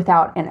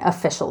without an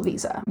official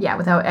visa. Yeah,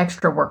 without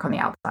extra work on the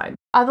outside.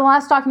 The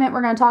last document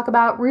we're going to talk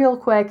about real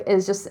quick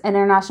is just an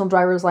international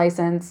driver's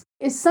license.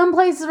 Some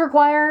places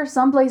require,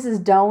 some places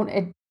don't.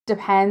 It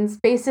depends.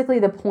 Basically,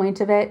 the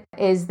point of it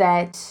is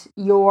that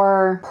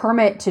your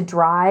permit to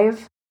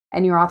drive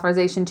and your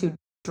authorization to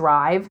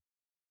drive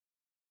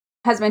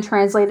has been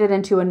translated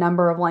into a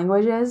number of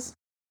languages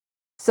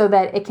so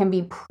that it can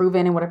be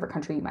proven in whatever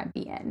country you might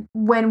be in.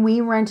 When we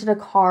rented a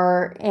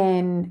car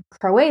in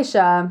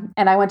Croatia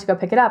and I went to go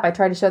pick it up, I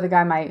tried to show the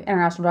guy my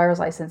international driver's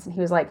license and he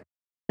was like,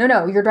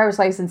 no, your driver's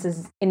license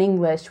is in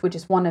English, which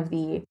is one of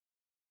the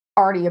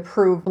already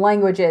approved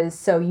languages,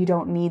 so you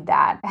don't need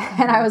that.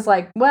 And I was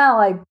like, well,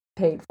 I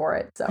paid for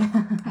it, so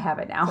I have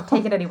it now. So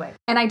take it anyway.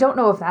 And I don't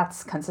know if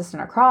that's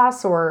consistent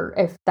across or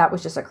if that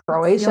was just a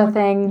Croatia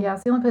thing. Yeah,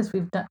 it's the only place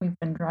we've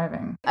been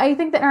driving. I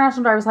think the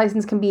international driver's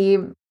license can be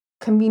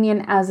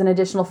convenient as an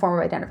additional form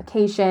of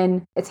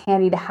identification. It's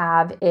handy to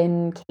have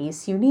in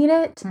case you need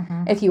it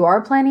if you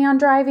are planning on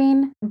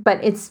driving,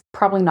 but it's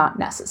probably not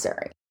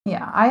necessary.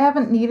 Yeah, I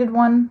haven't needed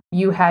one.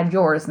 You had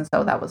yours, and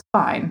so that was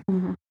fine.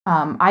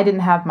 I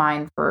didn't have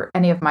mine for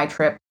any of my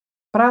trips,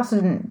 but I also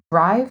didn't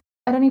drive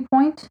at any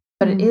point.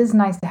 But it is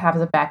nice to have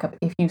as a backup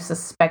if you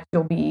suspect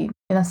you'll be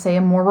in, say,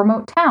 a more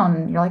remote town.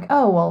 And you're like,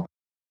 oh, well,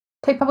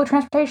 take public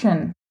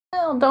transportation.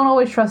 Well, don't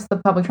always trust the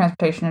public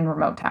transportation in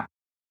remote town.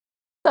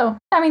 So,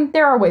 I mean,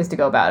 there are ways to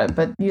go about it,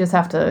 but you just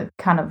have to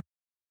kind of,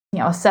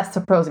 assess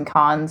the pros and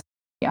cons,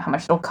 how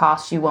much it'll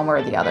cost you one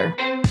way or the other.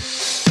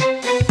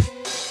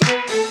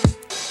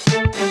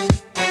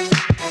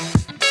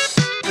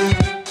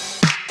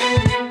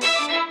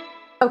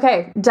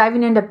 Okay,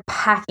 diving into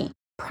packing.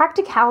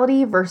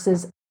 Practicality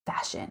versus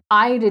fashion.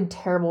 I did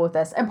terrible with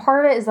this. And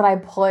part of it is that I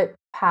put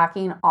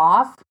packing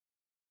off,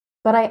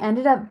 but I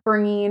ended up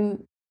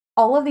bringing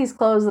all of these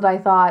clothes that I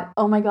thought,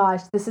 oh my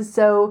gosh, this is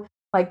so,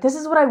 this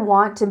is what I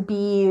want to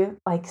be,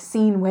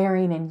 seen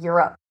wearing in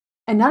Europe.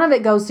 And none of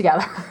it goes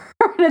together.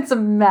 And it's a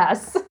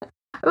mess.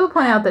 I will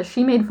point out that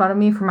she made fun of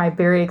me for my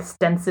very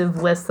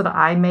extensive list that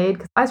I made,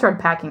 because I started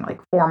packing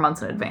 4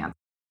 months in advance.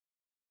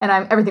 And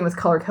everything was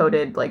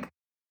color-coded,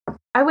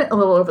 I went a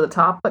little over the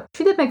top, but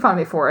she did make fun of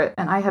me for it,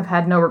 and I have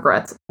had no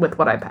regrets with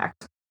what I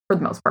packed, for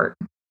the most part.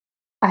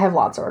 I have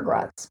lots of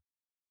regrets.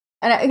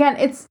 And again,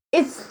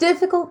 it's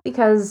difficult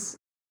because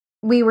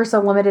we were so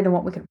limited in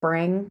what we could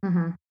bring.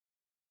 And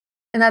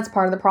that's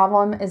part of the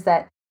problem, is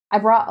that I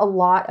brought a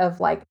lot of,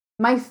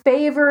 my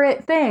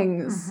favorite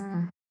things.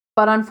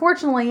 But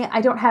unfortunately, I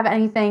don't have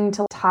anything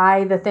to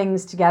tie the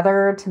things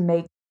together to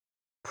make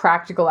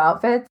practical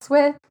outfits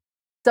with.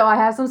 So I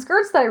have some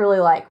skirts that I really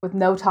like with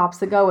no tops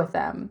that go with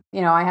them.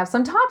 I have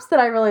some tops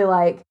that I really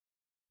like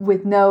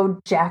with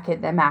no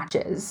jacket that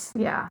matches.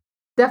 Yeah.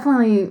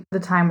 Definitely the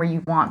time where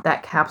you want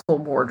that capsule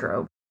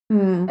wardrobe.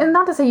 And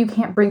not to say you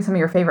can't bring some of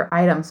your favorite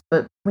items,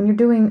 but when you're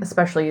doing,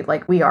 especially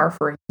like we are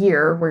for a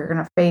year, where you're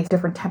going to face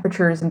different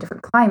temperatures and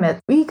different climates,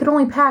 we could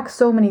only pack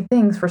so many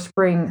things for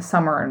spring,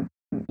 summer, and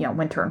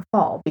winter and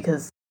fall,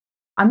 because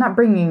I'm not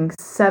bringing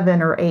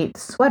 7 or 8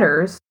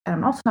 sweaters, and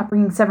I'm also not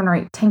bringing 7 or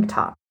 8 tank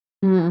tops.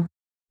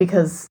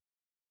 Because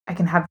I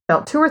can have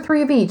about 2 or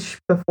 3 of each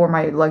before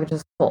my luggage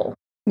is full.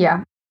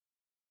 Yeah.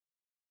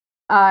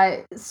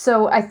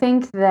 So I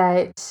think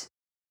that...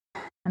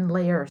 And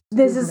layers.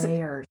 This is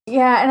layers.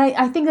 Yeah, and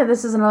I think that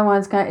this is another one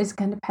that's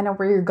gonna depend on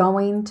where you're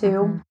going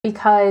to.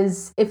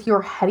 Because if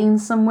you're heading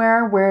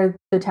somewhere where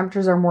the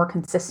temperatures are more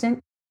consistent,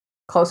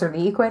 closer to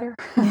the equator,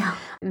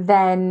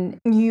 then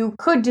you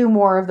could do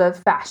more of the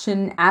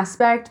fashion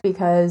aspect,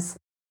 because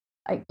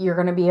you're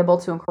going to be able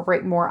to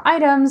incorporate more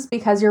items,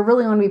 because you're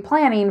really going to be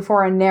planning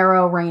for a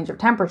narrow range of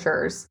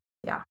temperatures.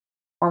 Yeah.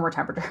 Warmer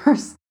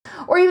temperatures.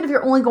 Or even if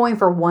you're only going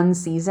for one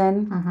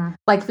season.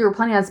 If you were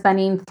planning on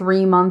spending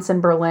 3 months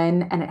in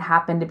Berlin and it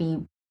happened to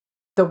be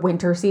the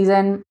winter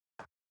season,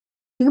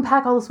 you can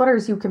pack all the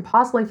sweaters you can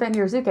possibly fit in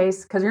your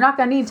suitcase, because you're not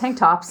going to need tank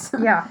tops.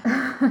 Yeah.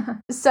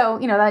 So,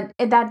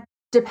 that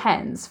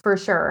depends for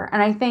sure.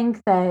 And I think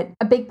that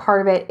a big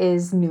part of it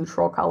is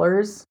neutral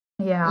colors.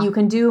 Yeah. You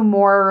can do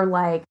more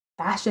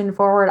fashion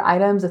forward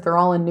items if they're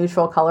all in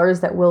neutral colors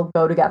that will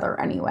go together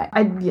anyway.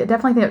 I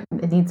definitely think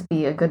it needs to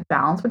be a good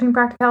balance between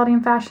practicality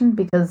and fashion,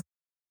 because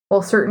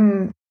while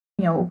certain,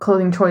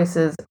 clothing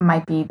choices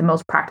might be the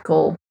most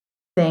practical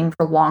thing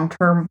for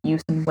long-term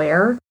use and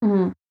wear,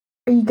 are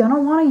you going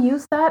to want to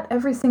use that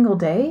every single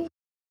day?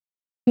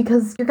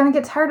 Because you're going to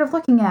get tired of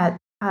looking at,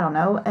 I don't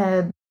know,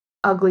 an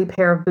ugly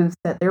pair of boots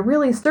that they're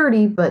really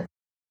sturdy, but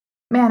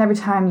man, every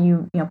time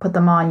you put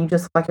them on, you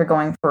just look like you're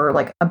going for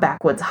a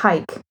backwoods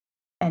hike.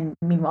 And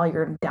meanwhile,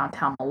 you're in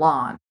downtown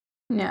Milan.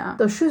 Yeah.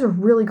 Those shoes are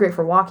really great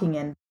for walking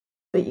in,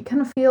 but you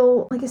kind of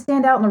feel like you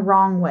stand out in the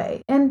wrong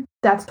way. And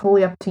that's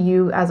totally up to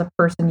you as a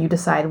person. You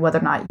decide whether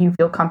or not you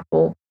feel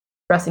comfortable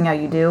dressing how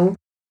you do.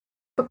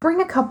 But bring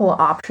a couple of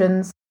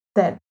options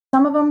that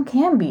some of them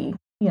can be,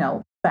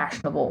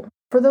 fashionable.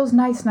 For those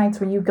nice nights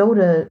when you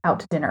go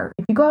out to dinner.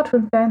 If you go out to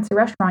a fancy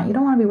restaurant, you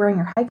don't want to be wearing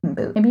your hiking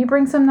boots. Maybe you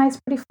bring some nice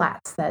pretty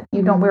flats that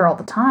you don't wear all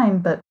the time,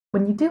 but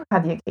when you do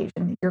have the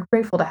occasion, you're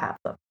grateful to have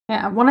them.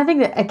 Yeah, I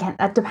think that, again,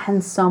 that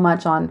depends so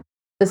much on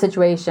the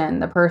situation,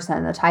 the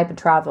person, the type of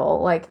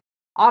travel.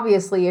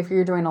 Obviously, if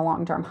you're doing a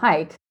long-term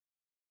hike,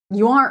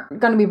 you aren't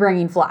going to be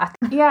bringing flats.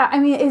 Yeah, I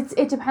mean,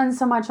 it depends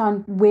so much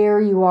on where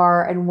you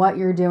are and what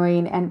you're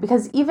doing. And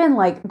because even,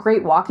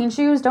 great walking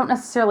shoes don't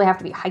necessarily have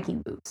to be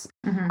hiking boots.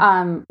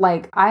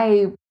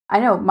 I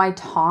know my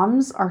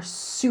Toms are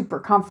super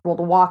comfortable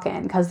to walk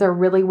in because they're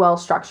really well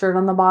structured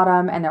on the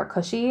bottom and they're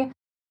cushy.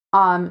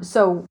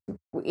 So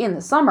in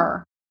the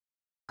summer,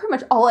 pretty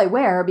much all I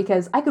wear,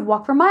 because I could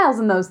walk for miles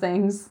in those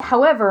things.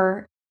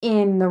 However,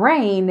 in the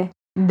rain,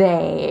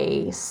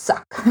 they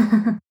suck.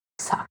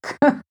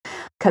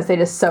 Because they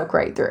just soak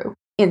right through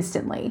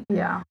instantly.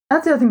 Yeah.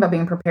 That's the other thing about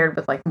being prepared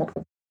with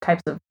multiple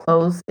types of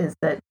clothes is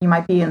that you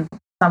might be in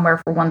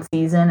somewhere for one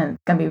season and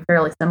it's going to be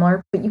fairly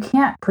similar, but you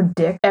can't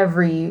predict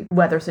every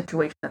weather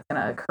situation that's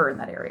going to occur in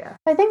that area.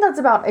 I think that's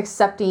about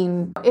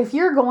accepting if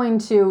you're going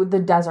to the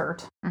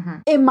desert,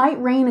 it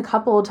might rain a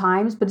couple of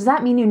times, but does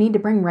that mean you need to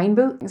bring rain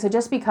boots? So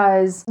just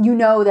because you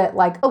know that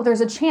like, oh,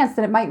 there's a chance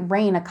that it might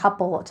rain a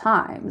couple of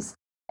times.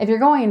 If you're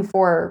going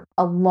for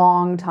a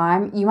long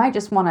time, you might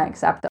just want to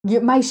accept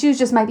that my shoes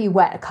just might be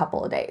wet a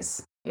couple of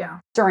days. Yeah.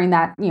 During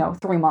that,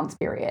 3 months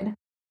period,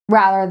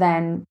 rather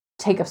than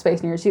take up space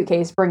in your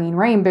suitcase, bringing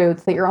rain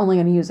boots that you're only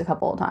going to use a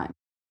couple of times.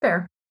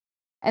 Fair.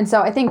 And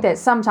so I think that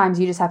sometimes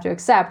you just have to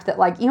accept that,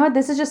 like, you know what,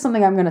 this is just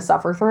something I'm going to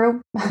suffer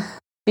through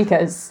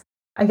because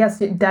I guess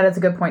that is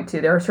a good point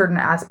too. There are certain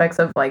aspects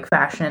of like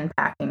fashion and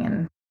packing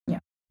and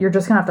you're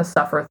just going to have to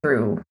suffer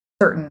through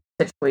certain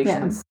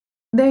situations.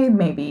 Yeah. They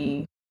may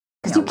be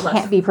because you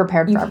can't be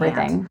prepared for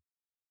everything.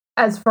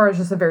 As far as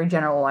just a very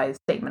generalized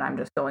statement, I'm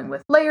just going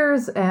with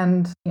layers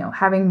and,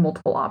 having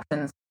multiple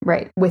options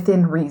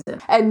within reason.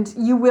 And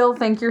you will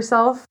thank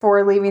yourself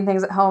for leaving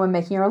things at home and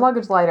making your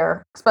luggage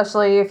lighter,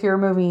 especially if you're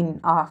moving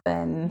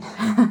often.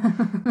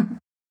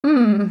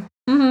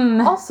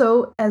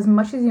 Also, as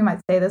much as you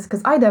might say this,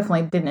 because I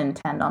definitely didn't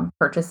intend on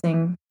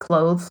purchasing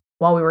clothes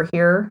while we were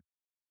here,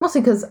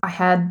 mostly because I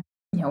had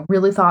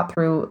really thought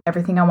through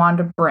everything I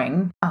wanted to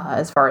bring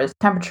as far as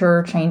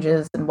temperature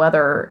changes and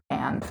weather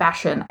and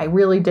fashion. I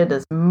really did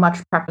as much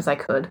prep as I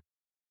could.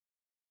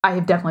 I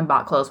have definitely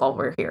bought clothes while we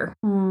were here.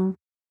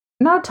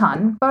 Not a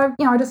ton, but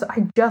I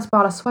just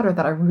bought a sweater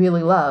that I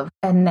really love,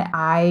 and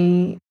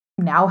I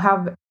now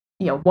have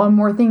one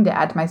more thing to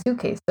add to my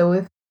suitcase. So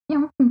if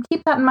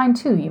keep that in mind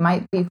too. You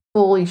might be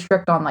fully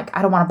strict on like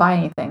I don't want to buy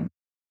anything,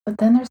 but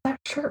then there's that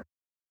shirt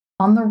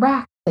on the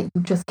rack that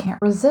you just can't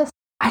resist.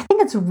 I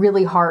think it's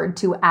really hard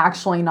to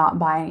actually not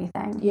buy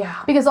anything.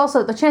 Yeah. Because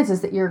also the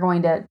chances that you're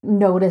going to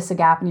notice a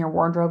gap in your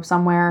wardrobe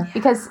somewhere,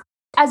 because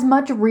as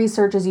much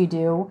research as you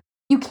do,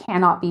 you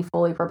cannot be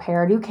fully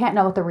prepared. You can't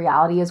know what the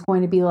reality is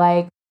going to be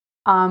like.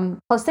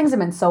 Plus things have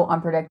been so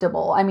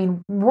unpredictable. I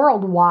mean,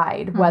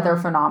 worldwide weather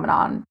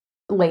phenomenon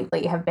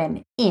lately have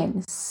been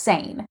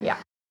insane. Yeah.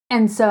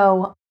 And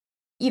so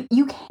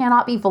you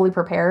cannot be fully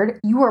prepared.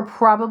 You are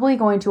probably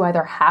going to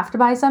either have to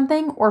buy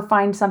something or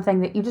find something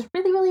that you just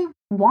really, really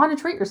want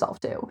to treat yourself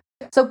to.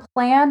 So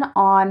plan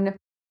on,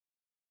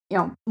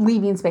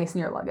 leaving space in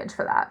your luggage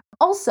for that.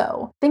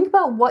 Also, think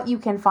about what you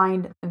can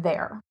find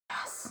there.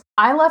 Yes.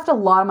 I left a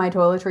lot of my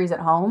toiletries at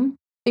home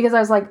because I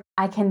was like,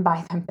 I can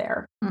buy them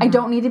there. I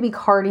don't need to be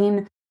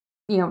carting,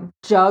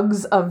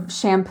 jugs of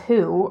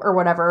shampoo or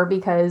whatever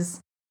because,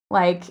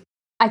 like,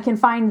 I can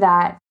find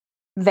that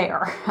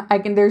there.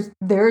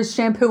 There's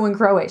shampoo in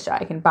Croatia.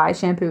 I can buy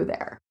shampoo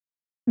there.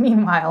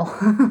 Meanwhile,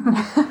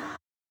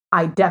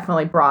 I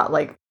definitely brought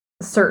like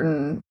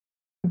certain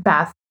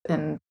bath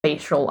and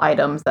facial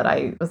items that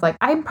I was like,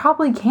 I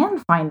probably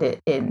can find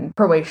it in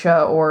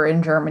Croatia or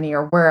in Germany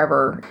or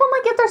wherever. Well,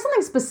 like if there's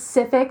something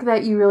specific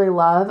that you really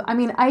love. I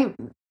mean,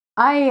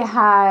 I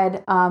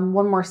had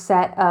one more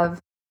set of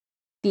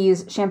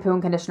these shampoo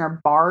and conditioner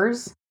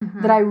bars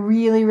that I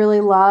really, really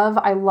love.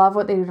 I love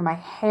what they do to my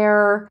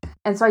hair.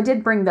 And so I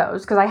did bring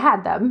those because I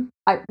had them.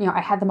 I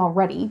had them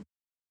already.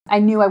 I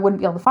knew I wouldn't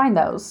be able to find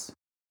those.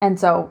 And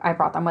so I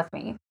brought them with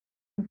me.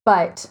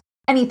 But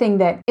anything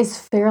that is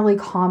fairly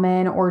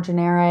common or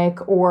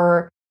generic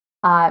or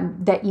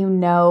that you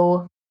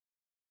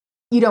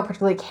don't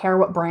particularly care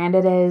what brand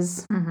it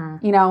is,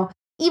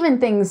 even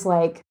things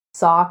like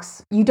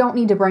socks. You don't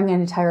need to bring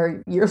an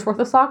entire year's worth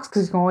of socks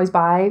because you can always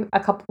buy a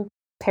couple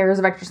pairs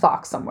of extra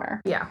socks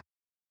somewhere. Yeah.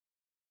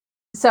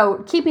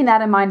 So keeping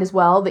that in mind as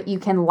well, that you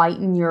can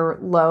lighten your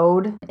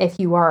load if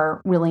you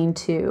are willing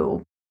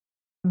to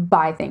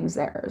buy things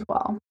there as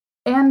well.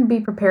 And be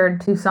prepared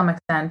to some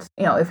extent,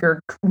 if you're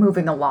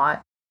moving a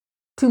lot,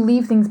 to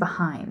leave things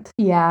behind.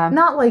 Yeah.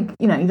 Not like,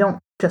 you don't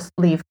just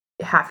leave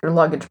half your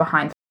luggage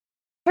behind.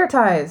 Hair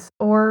ties,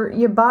 or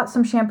you bought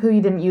some shampoo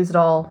you didn't use at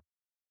all,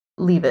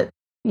 leave it.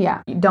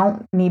 Yeah. You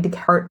don't need to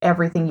cart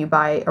everything you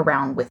buy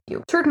around with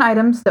you. Certain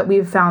items that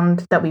we've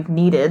found that we've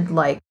needed,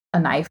 like a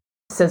knife,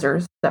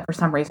 scissors, that for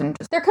some reason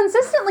just... They're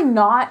consistently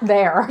not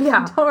there.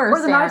 Yeah. Or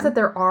the knives that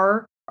there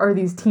are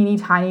these teeny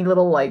tiny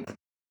little, like...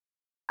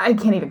 I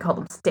can't even call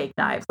them steak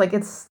knives. Like,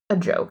 it's a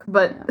joke.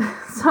 But,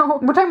 so...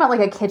 We're talking about, like,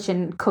 a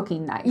kitchen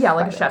cooking knife. Yeah,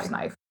 like a chef's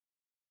knife.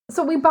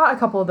 So we bought a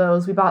couple of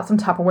those. We bought some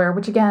Tupperware,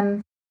 which,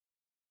 again,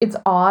 it's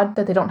odd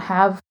that they don't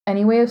have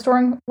any way of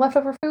storing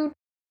leftover food.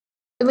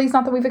 At least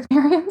not that we've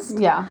experienced.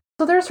 Yeah.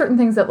 So there are certain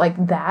things that,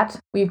 like that,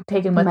 we've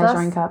taken with us.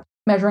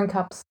 Measuring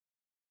cups.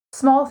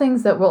 Small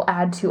things that will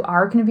add to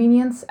our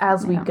convenience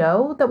as we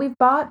go that we've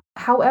bought.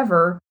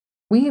 However,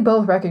 we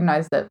both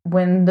recognize that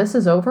when this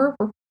is over,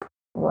 we're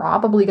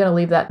probably going to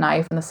leave that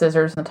knife and the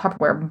scissors and the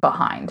Tupperware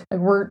behind. Like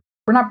we're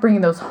not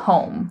bringing those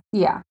home.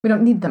 Yeah. We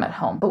don't need them at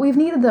home, but we've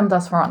needed them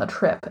thus far on the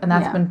trip, and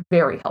that's been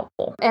very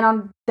helpful. And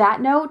on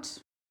that note,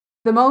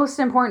 the most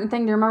important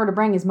thing to remember to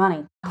bring is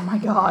money. Oh my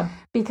God.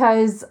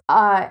 Because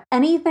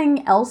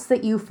anything else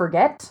that you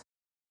forget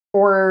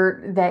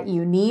or that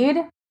you need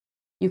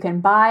You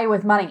can buy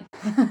with money.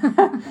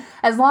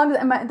 As long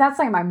as, that's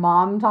like my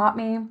mom taught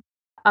me.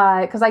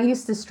 Because I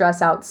used to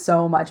stress out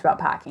so much about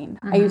packing.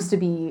 I used to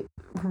be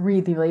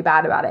really, really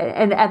bad about it.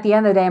 And at the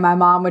end of the day, my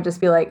mom would just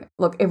be like,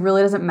 look, it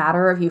really doesn't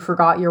matter if you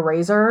forgot your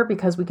razor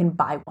because we can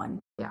buy one.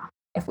 Yeah.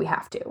 If we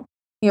have to.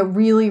 It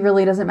really,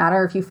 really doesn't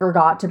matter if you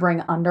forgot to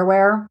bring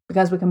underwear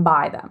because we can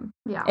buy them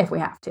if we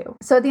have to.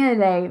 So at the end of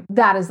the day,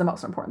 that is the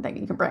most important thing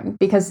you can bring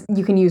because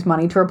you can use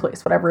money to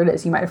replace whatever it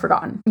is you might have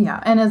forgotten.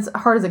 Yeah. And as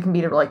hard as it can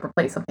be to like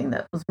replace something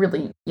that was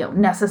really,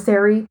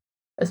 necessary,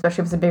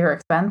 especially if it's a bigger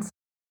expense,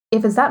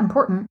 if it's that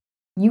important,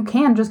 you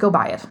can just go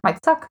buy it.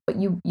 Might suck, but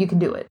you can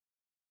do it.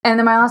 And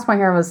then my last point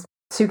here was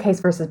suitcase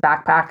versus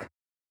backpack.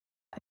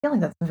 I feel like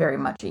that's very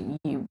much a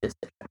you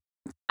decision.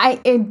 I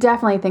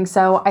definitely think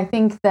so. I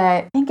think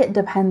it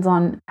depends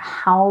on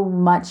how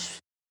much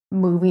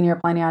moving you're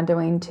planning on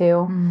doing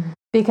too.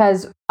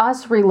 Because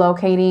us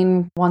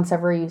relocating once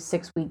every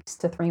 6 weeks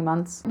to 3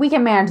 months, we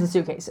can manage the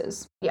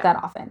suitcases that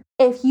often.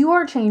 If you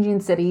are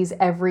changing cities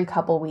every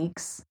couple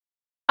weeks,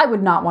 I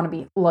would not want to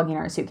be lugging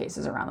our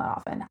suitcases around that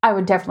often. I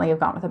would definitely have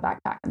gone with a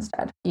backpack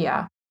instead.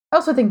 Yeah. I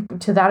also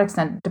think to that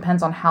extent, it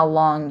depends on how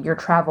long your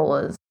travel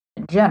is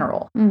in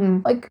general.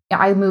 Like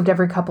I moved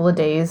every couple of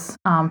days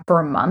for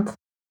a month.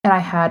 And I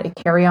had a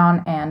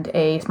carry-on and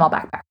a small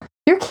backpack.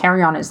 Your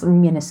carry-on is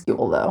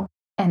minuscule, though.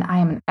 And I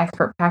am an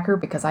expert packer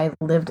because I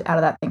lived out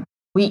of that thing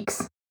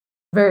weeks.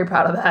 Very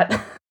proud of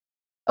that.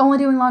 Only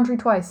doing laundry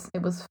twice.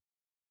 It was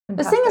fantastic.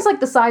 This thing is like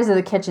the size of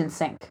the kitchen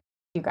sink,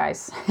 you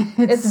guys.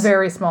 It's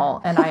very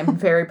small, and I am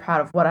very proud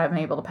of what I'm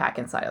able to pack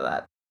inside of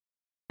that.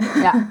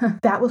 Yeah.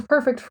 That was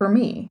perfect for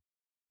me.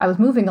 I was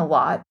moving a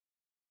lot,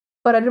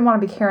 but I didn't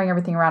want to be carrying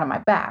everything around on my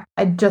back.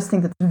 I just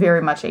think that's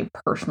very much a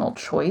personal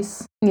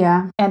choice.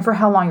 Yeah. And for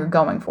how long you're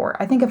going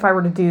for. I think if I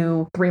were to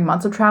do 3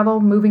 months of travel,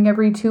 moving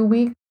every 2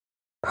 weeks,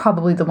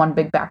 probably the one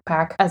big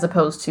backpack as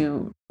opposed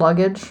to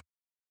luggage.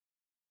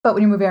 But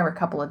when you're moving every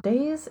couple of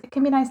days, it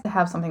can be nice to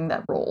have something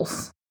that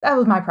rolls. That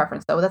was my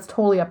preference, though. That's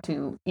totally up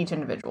to each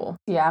individual.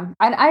 Yeah.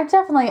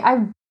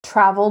 I've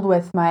traveled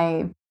with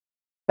my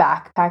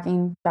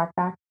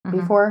backpack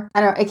before.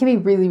 I don't know, it can be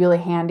really, really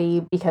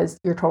handy because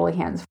you're totally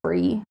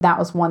hands-free. That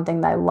was one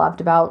thing that I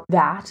loved about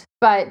that.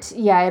 But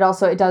yeah,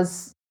 it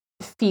does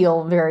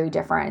feel very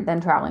different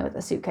than traveling with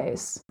a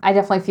suitcase. I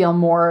definitely feel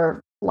more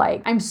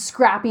like I'm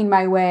scrapping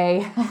my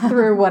way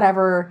through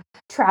whatever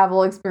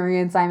travel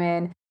experience I'm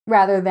in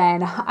rather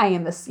than I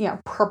am this,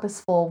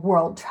 purposeful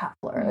world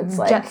traveler. It's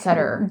like jet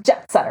setter,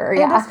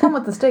 yeah. And it does come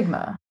with the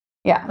stigma.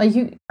 Yeah. Like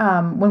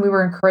when we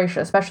were in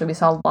Croatia, especially, we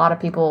saw a lot of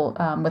people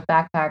with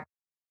backpacks.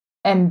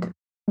 And,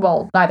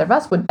 well, neither of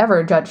us would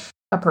ever judge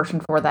a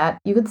person for that.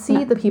 You could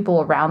see the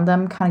people around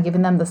them kind of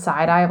giving them the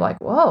side eye of like,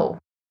 whoa,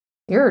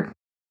 you're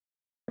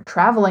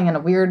traveling in a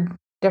weird,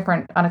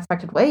 different,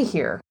 unexpected way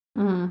here.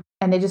 And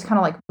they just kind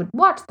of like would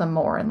watch them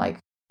more and like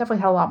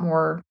definitely had a lot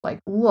more like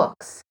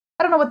looks.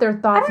 I don't know what their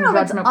thoughts and judgment were.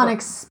 I don't know if it's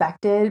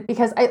unexpected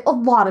because a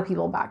lot of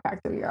people backpack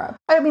through Europe.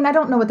 I mean, I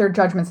don't know what their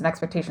judgments and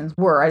expectations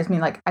were. I just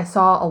mean like I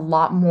saw a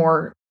lot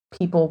more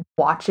people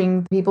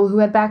watching people who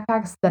had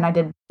backpacks than I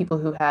did people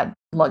who had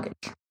luggage.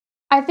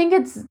 I think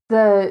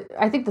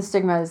the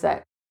stigma is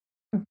that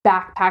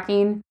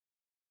backpacking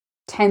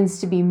tends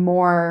to be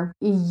more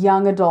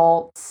young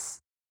adults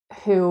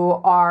who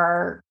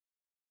are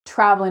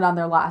traveling on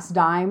their last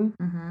dime,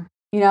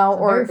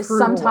 or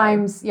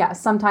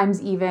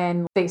sometimes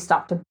even they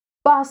stop to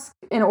bus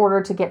in order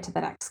to get to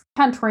the next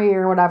country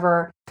or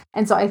whatever.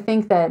 And so I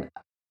think that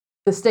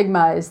the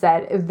stigma is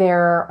that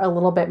they're a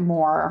little bit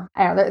more,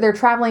 they're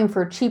traveling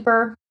for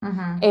cheaper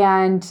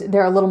and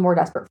they're a little more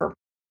desperate for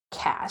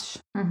cash.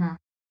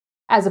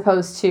 As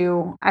opposed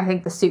to, I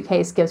think the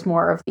suitcase gives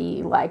more of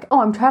the like,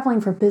 oh, I'm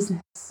traveling for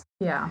business.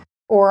 Yeah.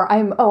 Or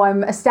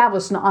I'm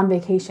established and on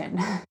vacation.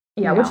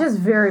 Yeah, which is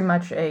very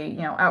much a,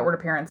 outward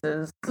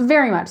appearances.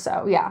 Very much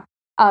so, yeah.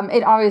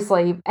 It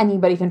obviously,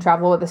 anybody can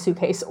travel with a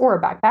suitcase or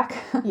a backpack.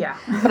 Yeah.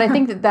 But I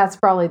think that's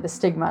probably the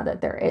stigma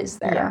that there is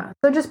there. Yeah.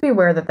 So just be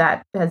aware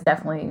that has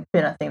definitely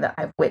been a thing that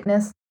I've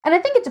witnessed. And I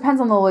think it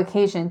depends on the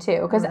location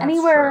too, because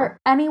anywhere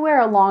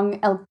along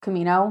El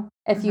Camino,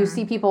 if you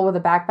see people with a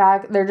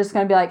backpack, they're just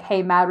going to be like,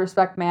 hey, mad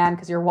respect, man,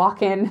 because you're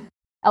walking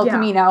El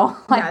Camino.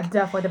 Like, it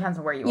definitely depends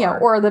on where you are.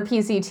 Or the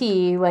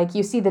PCT, like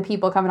you see the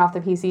people coming off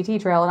the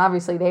PCT trail, and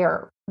obviously they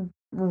are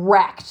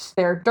wrecked.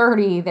 They're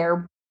dirty.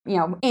 They're,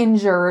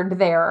 injured.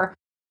 They're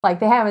like,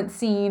 they haven't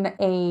seen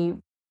a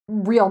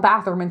real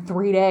bathroom in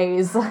 3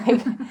 days. Like,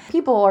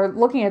 people are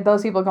looking at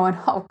those people going,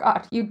 oh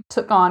God, you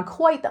took on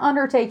quite the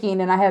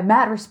undertaking and I have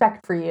mad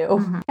respect for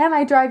you. And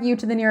I drive you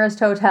to the nearest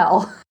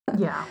hotel.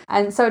 Yeah.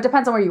 And so it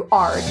depends on where you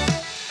are.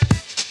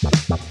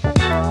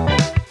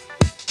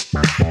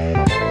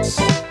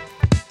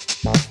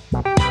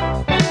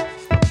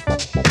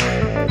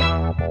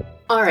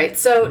 All right,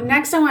 so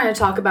next I want to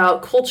talk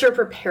about culture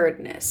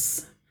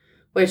preparedness,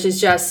 which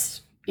is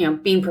just,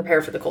 being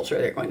prepared for the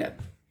culture they're going to.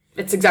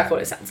 It's exactly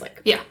what it sounds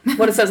like. Yeah.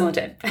 What it says on the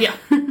tin. Yeah.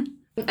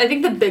 I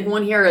think the big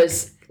one here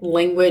is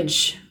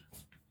language.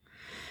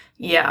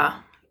 Yeah.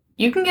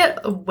 you can get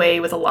away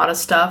with a lot of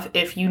stuff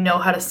if you know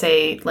how to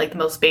say, like, the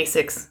most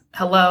basics.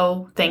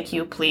 Hello, thank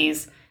you,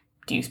 please.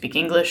 Do you speak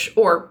English?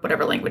 Or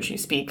whatever language you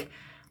speak.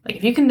 Like,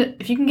 if you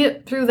can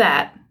get through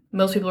that,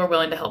 most people are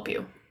willing to help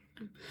you.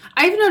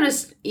 I've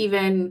noticed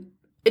even,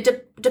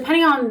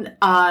 depending on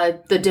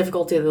the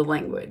difficulty of the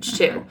language,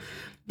 too. Mm-hmm.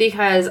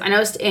 Because I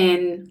noticed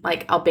in,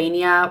 like,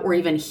 Albania or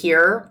even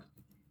here,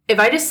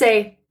 if I just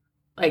say,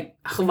 like,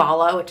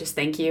 hvala, which is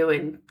thank you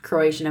in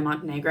Croatian and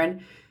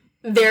Montenegrin,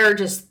 they're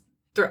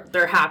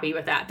happy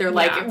with that. They're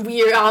like,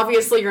 you're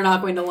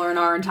not going to learn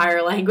our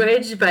entire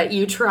language, but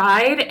you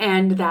tried,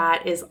 and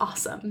that is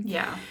awesome.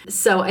 Yeah.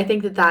 So I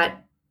think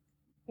that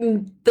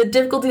the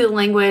difficulty of the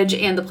language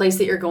and the place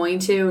that you're going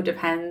to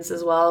depends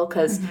as well,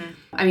 because,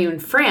 I mean, in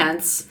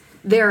France,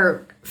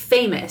 they're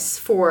famous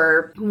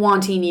for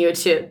wanting you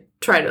to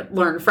try to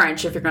learn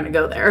French if you're going to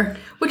go there.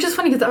 Which is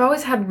funny, because I've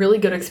always had really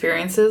good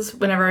experiences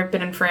whenever I've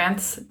been in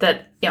France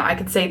that, I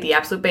could say the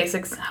absolute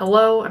basics.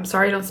 Hello, I'm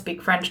sorry I don't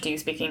speak French. Do you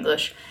speak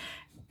English?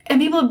 And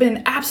people have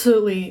been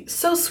absolutely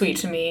so sweet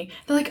to me.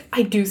 They're like,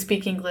 I do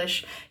speak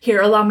English.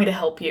 Here, allow me to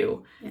help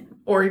you. Yeah.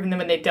 Or even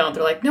when they don't,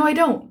 they're like, no, I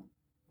don't.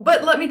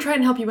 But let me try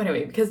and help you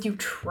anyway, because you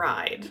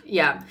tried.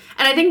 Yeah.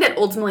 And I think that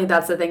ultimately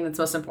that's the thing that's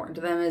most important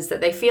to them, is that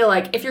they feel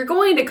like, if you're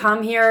going to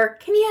come here,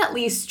 can you at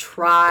least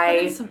try?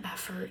 Put in some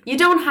effort. You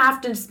don't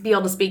have to be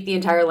able to speak the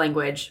entire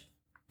language.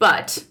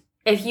 But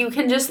if you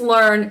can just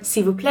learn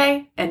s'il vous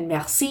plaît and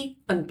merci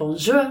and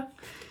bonjour.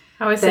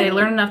 I always say,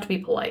 learn enough to be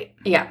polite.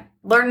 Yeah.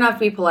 Learn enough to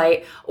be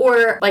polite.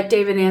 Or, like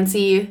Dave and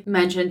Nancy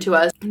mentioned to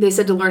us, they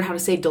said to learn how to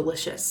say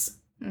delicious.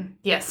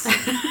 Yes.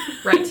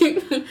 Right.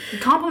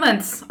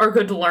 Compliments are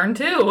good to learn,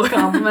 too.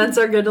 Compliments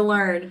are good to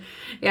learn.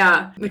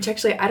 Yeah. Which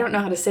actually, I don't know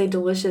how to say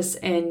delicious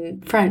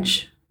in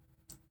French.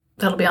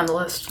 That'll be on the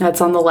list. That's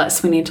on the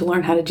list. We need to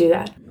learn how to do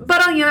that.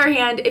 But on the other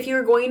hand, if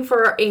you're going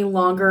for a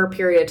longer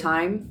period of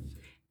time,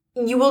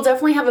 you will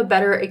definitely have a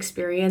better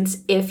experience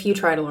if you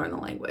try to learn the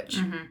language.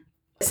 Mm-hmm.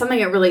 Something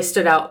that really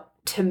stood out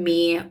to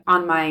me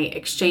on my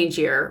exchange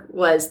year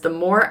was the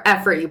more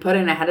effort you put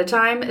in ahead of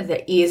time,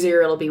 the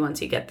easier it'll be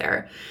once you get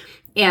there.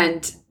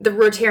 And the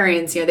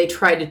Rotarians, they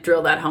tried to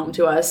drill that home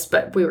to us,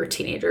 but we were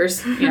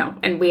teenagers,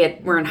 and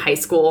we're in high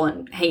school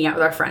and hanging out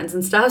with our friends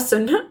and stuff. So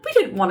we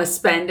didn't want to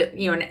spend,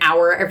 an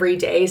hour every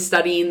day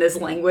studying this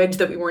language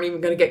that we weren't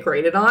even going to get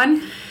graded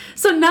on.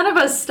 So none of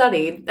us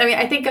studied. I mean,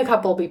 I think a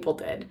couple people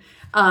did.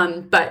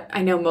 But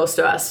I know most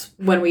of us,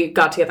 when we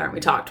got together and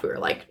we talked, we were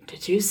like,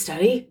 did you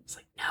study? It's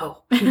like,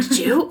 no. Did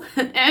you?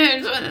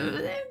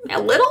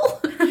 A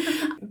little.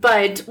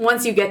 But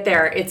once you get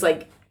there, it's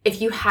like,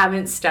 if you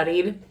haven't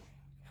studied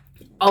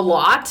a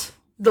lot,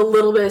 the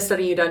little bit of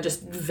study you've done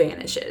just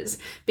vanishes,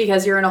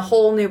 because you're in a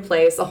whole new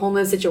place, a whole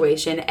new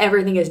situation.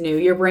 Everything is new.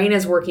 Your brain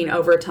is working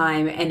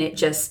overtime, and it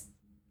just,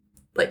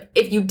 like,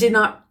 if you did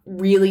not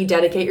really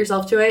dedicate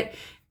yourself to it,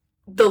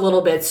 the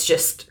little bits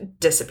just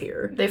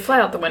disappear. They fly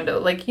out the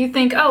window. Like, you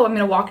think, oh, I'm going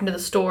to walk into the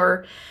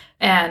store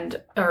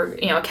or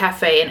a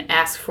cafe and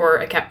ask for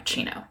a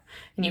cappuccino.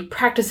 And you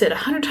practice it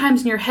 100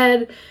 times in your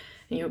head,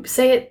 and you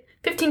say it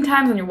 15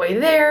 times on your way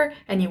there,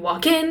 and you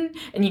walk in,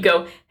 and you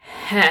go,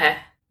 heh.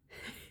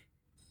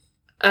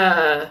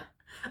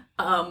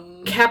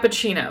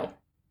 Cappuccino.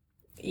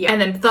 Yeah. And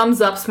then thumbs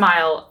up,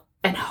 smile,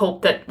 and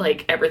hope that,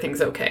 like,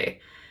 everything's okay.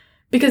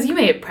 Because you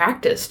may have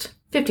practiced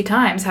 50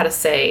 times how to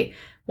say,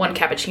 1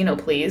 cappuccino,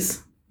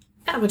 please.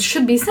 Which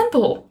should be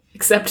simple,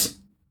 except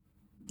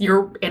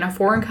you're in a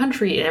foreign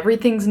country, and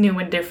everything's new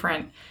and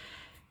different.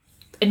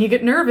 And you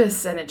get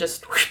nervous, and it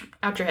just, whoosh,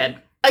 out your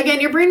head.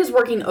 Again, your brain is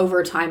working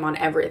overtime on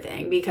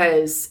everything,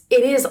 because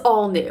it is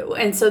all new.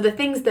 And so the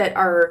things that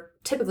are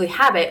typically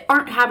habit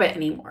aren't habit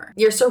anymore.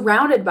 You're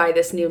surrounded by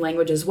this new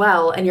language as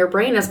well, and your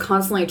brain is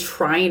constantly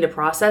trying to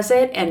process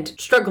it and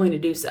struggling to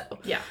do so.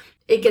 Yeah.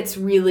 It gets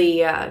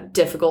really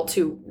difficult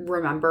to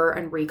remember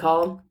and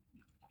recall.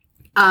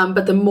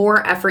 But the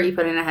more effort you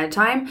put in ahead of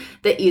time,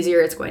 the easier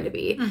it's going to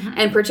be. Mm-hmm.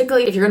 And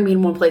particularly if you're going to be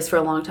in one place for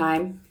a long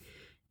time,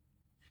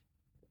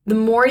 the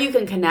more you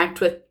can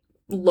connect with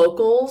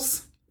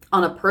locals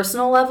on a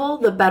personal level,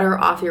 the better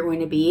off you're going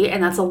to be.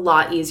 And that's a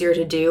lot easier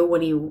to do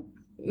when you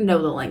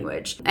know the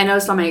language. I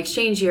noticed on my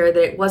exchange year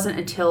that it wasn't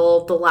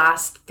until the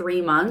last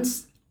 3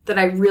 months that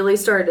I really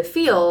started to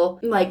feel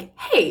like,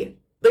 hey,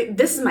 like,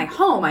 this is my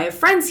home. I have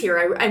friends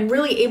here. I'm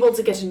really able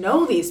to get to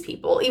know these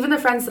people. Even the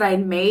friends that I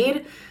had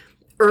made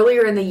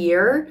earlier in the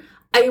year,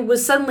 I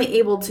was suddenly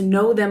able to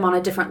know them on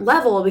a different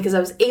level because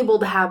I was able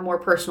to have more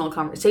personal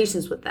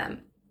conversations with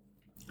them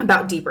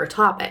about deeper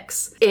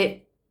topics.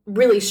 It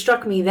really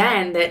struck me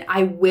then that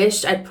I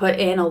wished I'd put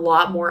in a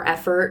lot more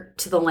effort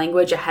to the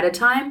language ahead of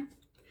time,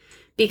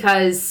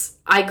 because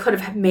I could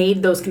have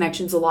made those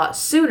connections a lot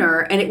sooner,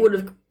 and it would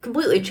have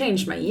completely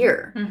changed my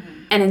year.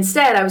 Mm-hmm. And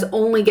instead, I was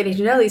only getting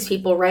to know these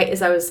people right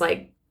as I was,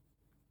 like,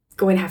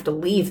 going to have to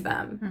leave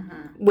them,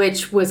 mm-hmm.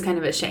 which was kind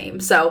of a shame.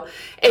 So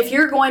if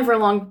you're going for a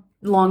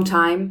long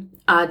time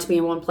to be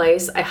in one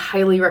place, I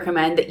highly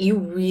recommend that you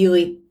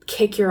really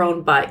kick your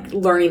own butt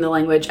learning the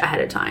language ahead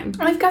of time.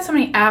 We've got so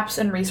many apps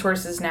and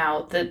resources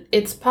now that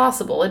it's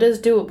possible. It is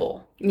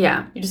doable.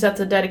 Yeah. You just have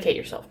to dedicate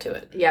yourself to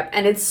it. Yep.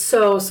 And it's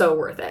so, so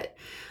worth it.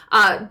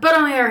 But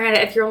on the other hand,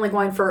 if you're only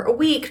going for a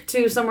week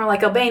to somewhere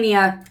like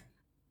Albania,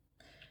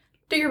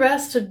 do your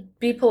best to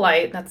be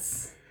polite.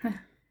 That's...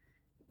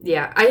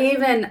 Yeah.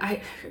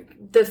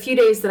 The few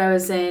days that I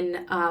was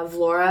in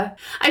Vlora,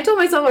 I told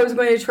myself I was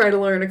going to try to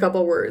learn a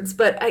couple words,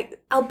 but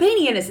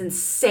Albanian is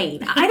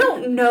insane. I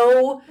don't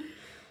know.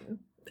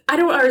 I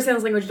don't understand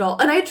this language at all.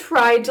 And I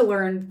tried to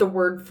learn the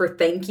word for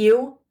thank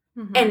you.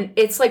 Mm-hmm. And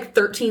it's like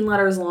 13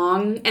 letters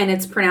long, and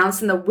it's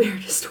pronounced in the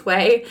weirdest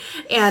way.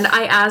 And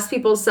I asked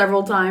people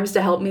several times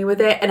to help me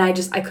with it, and I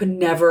could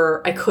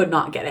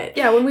not get it.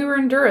 Yeah, when we were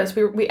in Duras,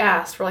 we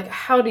asked, we're like,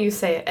 how do you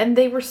say it? And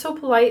they were so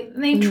polite,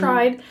 and they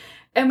tried,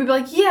 and we'd be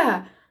like,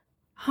 yeah,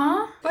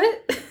 huh?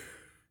 What?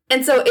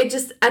 And so it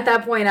just, at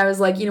that point, I was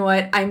like, you know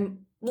what?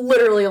 I'm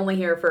literally only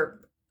here for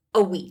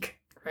a week.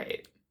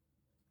 Right.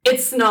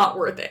 It's not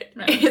worth it.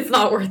 Right. It's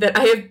not worth it.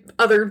 I have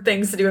other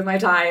things to do with my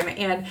time,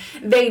 and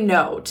they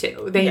know,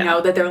 too. They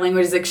know that their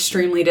language is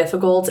extremely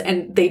difficult,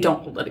 and they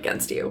don't hold it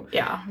against you.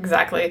 Yeah,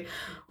 exactly.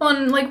 Well,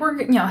 and, like, we're,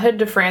 headed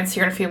to France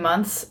here in a few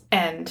months,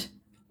 and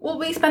we'll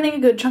be spending a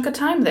good chunk of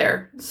time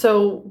there.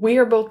 So we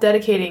are both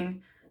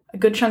dedicating a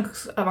good chunk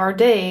of our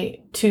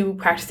day to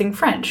practicing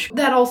French.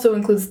 That also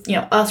includes,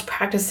 us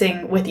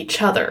practicing with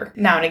each other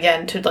now and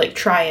again to, like,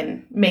 try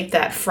and make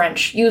that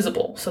French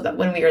usable so that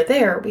when we are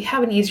there, we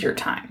have an easier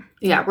time.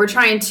 Yeah, we're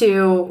trying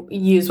to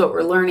use what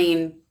we're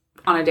learning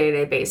on a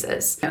day-to-day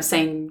basis.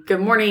 Saying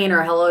good morning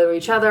or hello to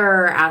each other,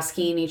 or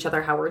asking each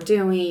other how we're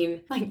doing.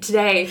 Like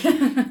today,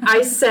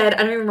 I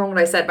don't even remember what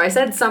I said, but I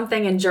said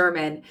something in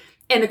German.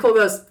 And Nicole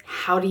goes,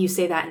 how do you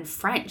say that in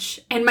French?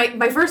 And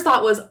my first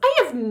thought was,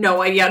 I have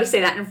no idea how to say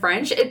that in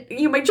French.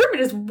 My German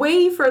is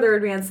way further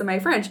advanced than my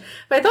French.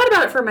 But I thought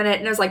about it for a minute,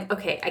 and I was like,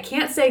 okay, I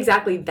can't say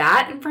exactly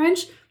that in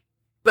French,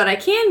 but I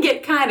can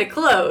get kind of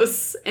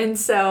close. And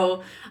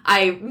so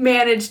I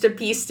managed to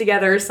piece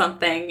together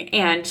something,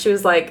 and she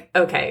was like,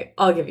 okay,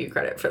 I'll give you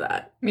credit for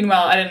that.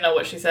 Meanwhile, I didn't know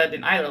what she said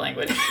in either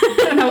language.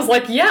 And I was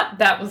like, yeah,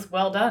 that was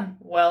well done.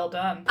 Well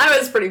done. I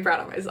was pretty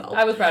proud of myself.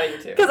 I was proud of you,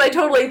 too. Because I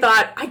totally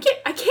thought, I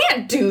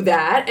can't do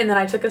that. And then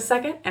I took a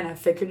second, and I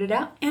figured it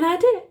out, and I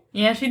did it.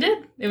 Yeah, she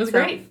did. It was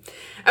great.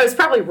 I was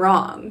probably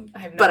wrong,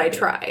 but idea. I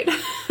tried.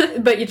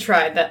 But you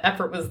tried. That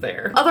effort was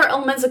there. Other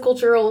elements of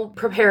cultural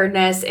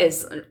preparedness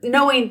is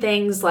knowing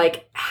things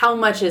like how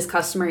much is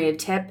customary to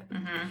tip,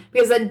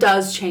 because that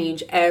does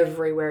change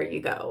everywhere you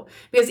go.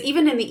 Because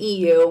even in the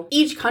EU,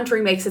 each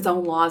country makes its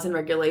own laws and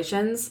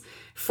regulations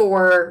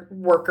for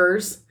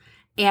workers.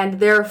 And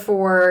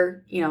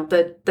therefore,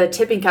 the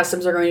tipping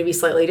customs are going to be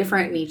slightly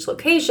different in each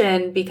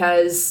location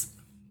because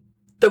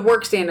the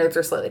work standards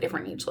are slightly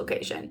different in each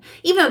location,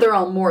 even though they're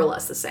all more or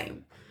less the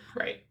same.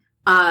 Right.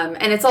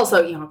 And it's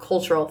also, a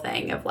cultural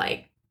thing of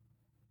like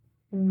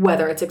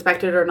whether it's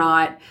expected or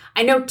not.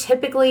 I know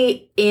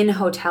typically in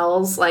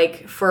hotels,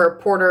 like for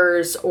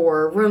porters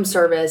or room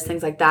service,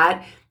 things like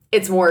that,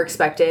 it's more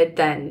expected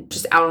than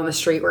just out on the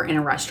street or in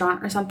a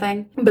restaurant or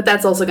something. But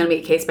that's also going to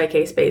be a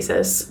case-by-case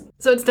basis.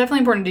 So it's definitely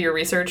important to do your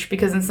research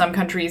because in some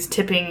countries,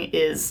 tipping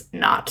is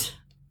not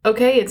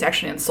okay. It's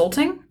actually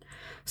insulting.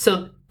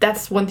 So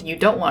that's one thing you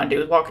don't want to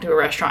do is walk into a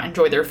restaurant,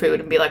 enjoy their food,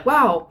 and be like,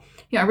 wow,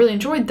 I really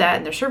enjoyed that,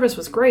 and their service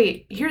was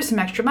great. Here's some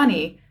extra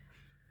money.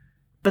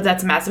 But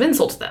that's a massive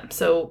insult to them.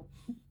 So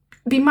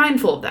be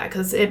mindful of that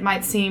because it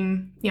might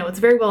seem, it's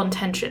very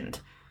well-intentioned.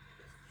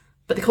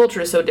 But the culture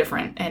is so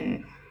different,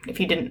 and if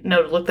you didn't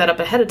know to look that up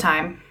ahead of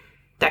time,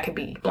 that could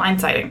be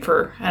blindsiding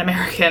for an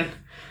American.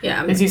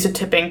 Yeah. Who's used to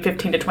tipping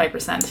 15 to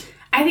 20%.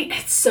 I think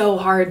it's so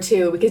hard,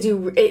 too, because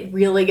it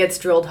really gets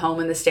drilled home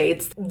in the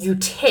States. You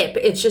tip.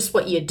 It's just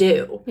what you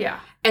do. Yeah.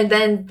 And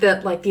then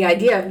the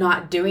idea of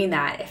not doing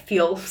that, it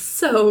feels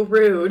so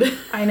rude.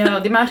 I know.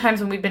 The amount of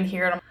times when we've been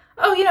here, and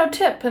I'm,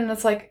 tip. And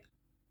it's like,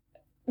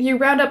 you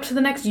round up to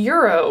the next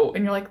euro.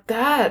 And you're like,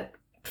 that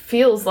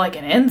feels like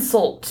an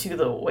insult to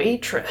the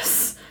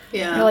waitress.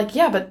 Yeah. And you're like,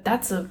 yeah, but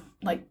that's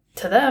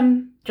to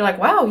them. You're like,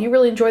 wow, you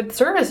really enjoyed the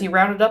service. You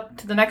rounded up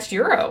to the next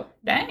euro.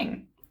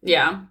 Dang.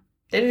 Yeah.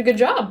 They did a good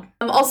job.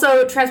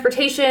 Also,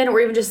 transportation or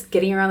even just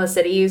getting around the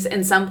cities.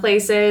 In some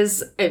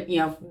places,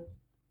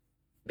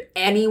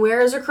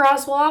 anywhere is a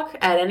crosswalk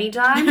at any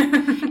time.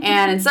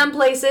 And in some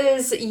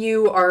places,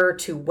 you are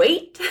to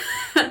wait.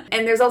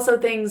 And there's also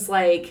things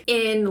like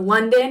in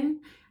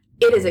London,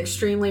 it is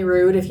extremely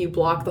rude if you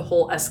block the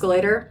whole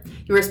escalator.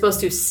 You are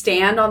supposed to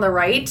stand on the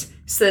right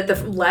so that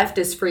the left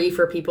is free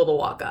for people to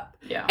walk up.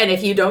 Yeah. And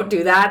if you don't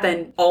do that,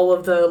 then all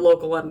of the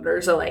local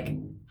Londoners are like,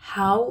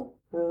 how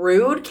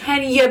rude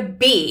can you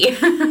be?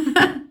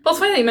 Well, it's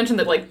funny that you mentioned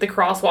that, the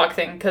crosswalk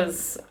thing,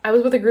 because I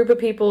was with a group of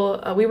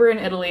people. We were in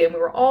Italy, and we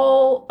were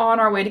all on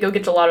our way to go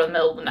get gelato in the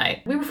middle of the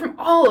night. We were from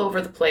all over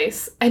the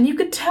place, and you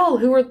could tell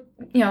who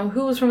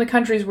was from the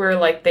countries where,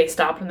 they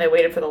stopped and they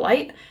waited for the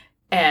light,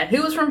 and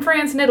who was from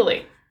France and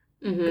Italy.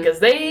 Mm-hmm. Because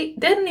they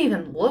didn't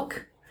even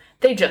look.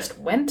 They just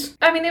went.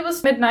 I mean, it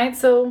was midnight,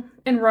 so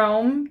in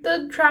Rome,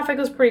 the traffic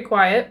was pretty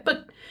quiet,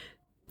 but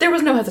there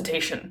was no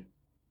hesitation.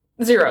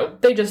 Zero.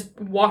 They just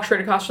walked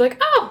straight across. You're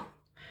like, oh.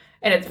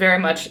 And it's very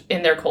much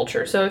in their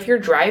culture. So if you're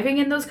driving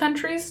in those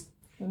countries,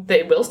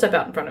 they will step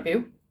out in front of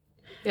you.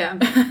 Yeah.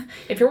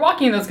 If you're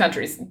walking in those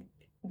countries,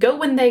 go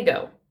when they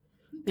go.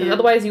 Because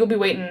otherwise you'll be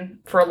waiting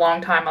for a long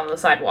time on the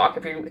sidewalk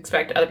if you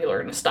expect other people are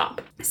going to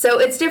stop. So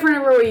it's different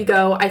everywhere you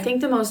go. I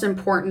think the most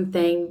important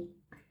thing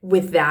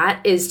with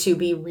that is to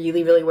be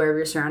really, really aware of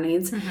your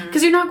surroundings.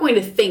 Because you're not going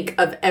to think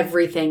of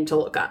everything to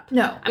look up.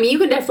 No. I mean, you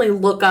can definitely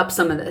look up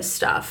some of this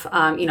stuff.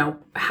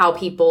 How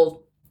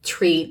people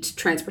treat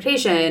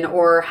transportation,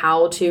 or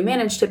how to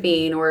manage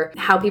tipping, or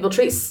how people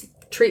treat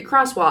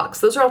crosswalks.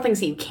 Those are all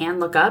things that you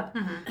can look up.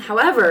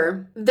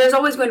 However, there's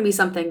always going to be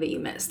something that you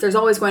miss. There's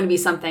always going to be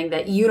something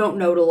that you don't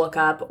know to look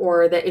up,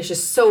 or that is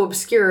just so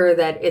obscure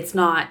that it's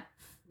not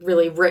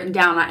really written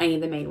down on any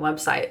of the main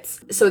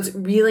websites. So it's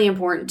really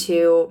important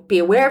to be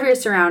aware of your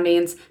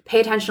surroundings, pay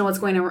attention to what's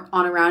going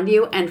on around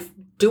you, and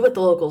do what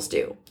the locals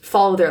do.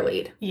 Follow their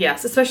lead.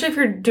 Yes, especially if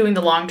you're doing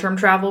the long-term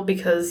travel,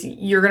 because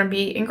you're going to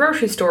be in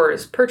grocery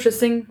stores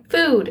purchasing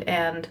food.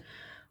 And,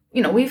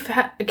 we've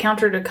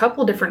encountered a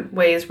couple different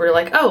ways where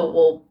like, oh,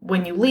 well,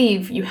 when you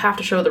leave, you have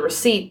to show the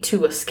receipt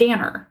to a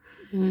scanner.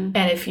 And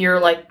if you're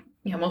like,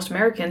 most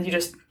Americans, you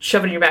just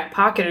shove it in your back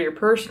pocket or your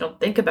purse, you don't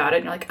think about it.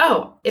 And you're like,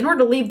 oh, in order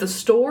to leave the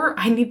store,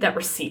 I need that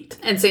receipt.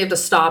 And so you have to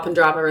stop and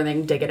drop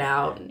everything, dig it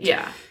out.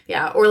 Yeah.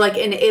 Yeah. Or like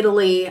in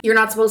Italy, you're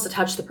not supposed to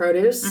touch the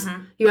produce.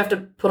 You have to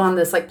put on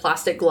this like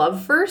plastic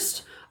glove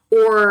first.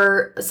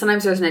 Or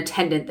sometimes there's an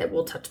attendant that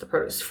will touch the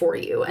produce for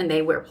you, and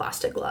they wear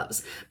plastic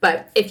gloves.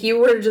 But if you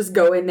were to just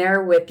go in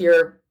there with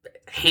your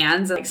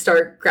hands and like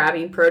start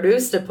grabbing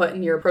produce to put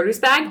in your produce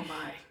bag,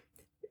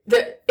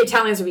 the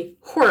Italians would be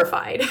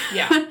horrified.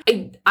 Yeah.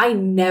 I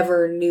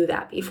never knew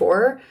that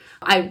before.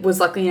 I was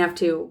lucky enough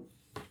to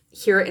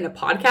hear it in a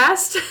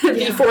podcast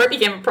before it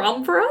became a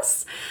problem for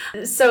us.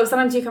 So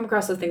sometimes you come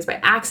across those things by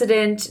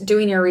accident.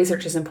 Doing your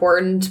research is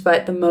important,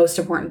 but the most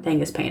important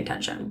thing is paying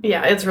attention.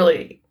 Yeah, it's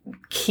really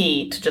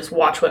key to just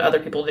watch what other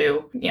people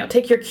do.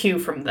 Take your cue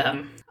from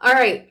them. All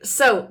right,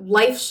 so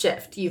life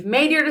shift. You've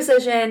made your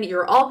decision.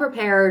 You're all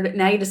prepared.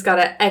 Now you just got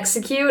to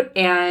execute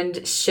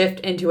and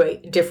shift into a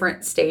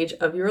different stage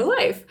of your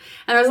life.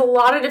 And there's a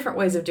lot of different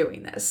ways of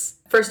doing this.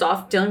 First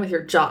off, dealing with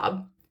your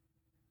job.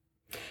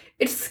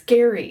 It's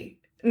scary.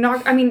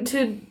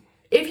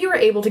 If you were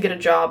able to get a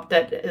job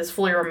that is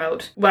fully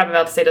remote, what I'm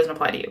about to say doesn't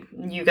apply to you.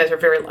 You guys are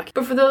very lucky.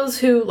 But for those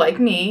who, like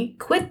me,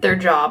 quit their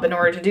job in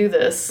order to do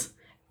this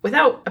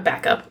without a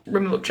backup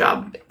remote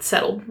job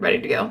settled,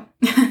 ready to go,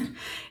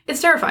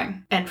 it's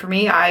terrifying. And for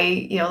me,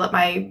 I, let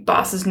my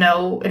bosses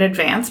know in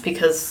advance,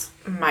 because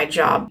my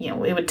job,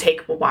 it would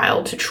take a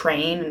while to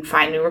train and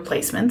find new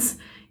replacements.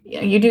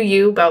 You do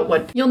you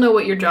about you'll know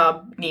what your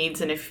job needs,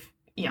 and if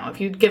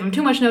you give them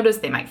too much notice,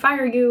 they might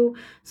fire you.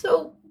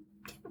 So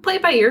play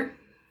it by ear.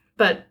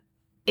 But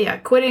yeah,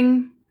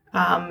 quitting,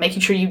 making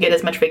sure you get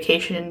as much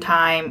vacation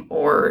time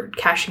or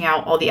cashing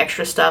out all the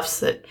extra stuffs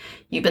that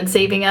you've been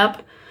saving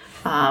up.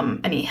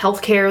 Any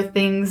healthcare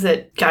things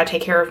that gotta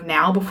take care of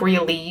now before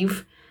you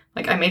leave.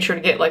 Like I made sure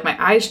to get like my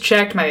eyes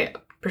checked, my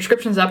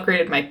prescriptions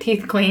upgraded, my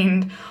teeth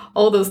cleaned,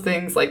 all those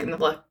things like in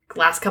the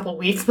last couple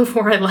weeks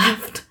before I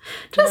left.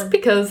 Just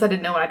because I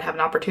didn't know when I'd have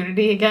an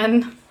opportunity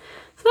again.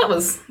 So that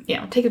was,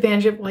 take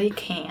advantage of it while you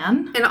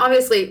can. And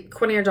obviously,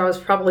 quitting your job is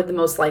probably the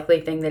most likely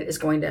thing that is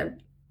going to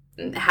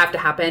have to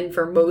happen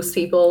for most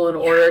people in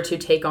order to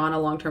take on a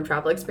long-term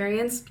travel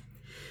experience.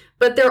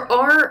 But there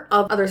are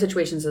other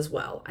situations as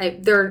well.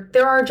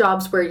 There are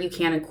jobs where you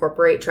can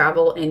incorporate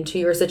travel into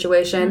your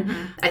situation.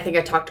 I think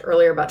I talked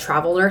earlier about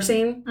travel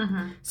nursing.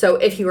 So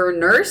if you are a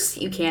nurse,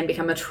 you can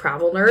become a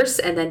travel nurse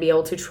and then be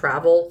able to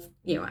travel,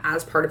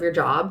 as part of your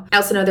job. I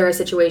also know there are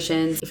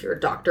situations, if you're a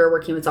doctor,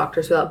 working with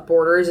Doctors Without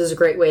Borders is a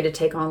great way to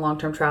take on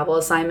long-term travel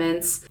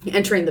assignments.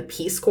 Entering the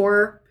Peace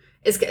Corps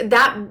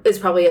that is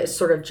probably a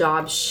sort of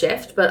job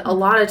shift, but a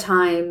lot of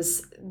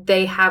times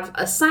they have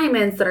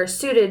assignments that are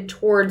suited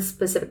towards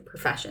specific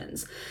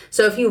professions.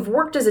 So if you've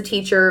worked as a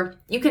teacher,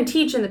 you can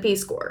teach in the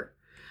Peace Corps.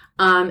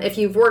 If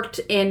you've worked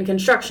in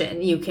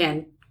construction, you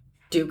can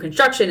do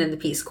construction in the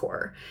Peace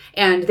Corps.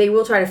 And they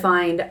will try to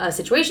find a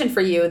situation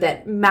for you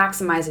that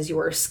maximizes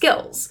your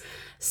skills.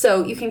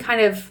 So you can kind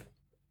of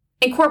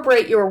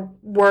incorporate your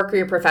work or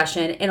your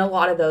profession in a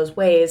lot of those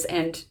ways,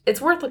 and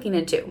it's worth looking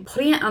into.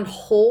 Putting it on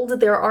hold,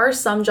 there are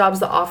some jobs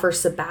that offer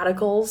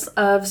sabbaticals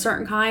of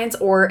certain kinds,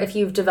 or if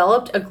you've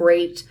developed a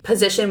great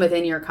position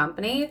within your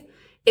company,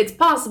 it's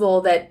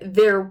possible that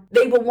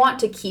they will want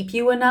to keep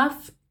you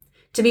enough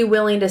to be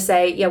willing to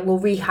say, yeah, we'll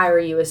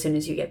rehire you as soon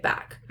as you get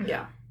back.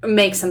 Yeah.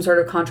 Make some sort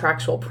of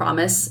contractual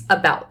promise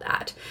about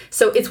that.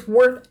 So it's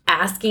worth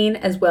asking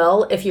as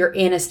well if you're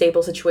in a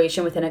stable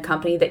situation within a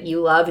company that you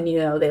love and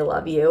they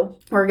love you.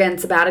 Or again,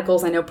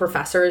 sabbaticals. I know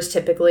professors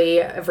typically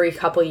every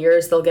couple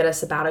years they'll get a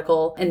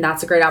sabbatical, and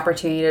that's a great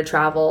opportunity to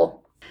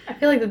travel. I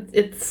feel like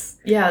it's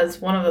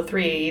one of the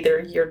three.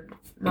 Either you're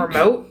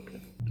remote,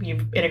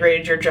 you've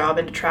integrated your job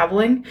into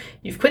traveling,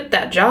 you've quit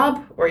that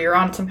job, or you're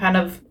on some kind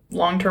of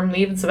long-term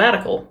leave and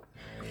sabbatical.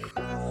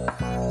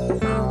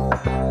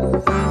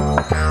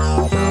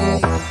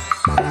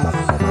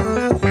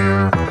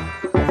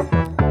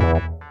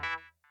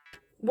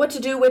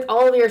 what to do with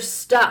all of your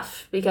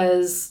stuff,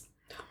 because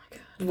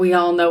we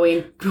all know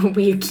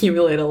we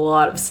accumulate a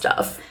lot of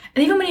stuff.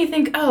 And even when you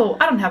think, oh,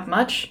 I don't have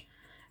much,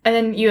 and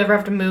then you ever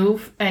have to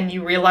move and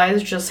you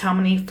realize just how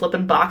many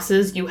flippin'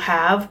 boxes you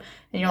have,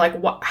 and you're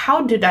like,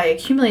 how did I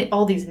accumulate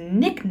all these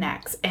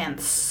knickknacks and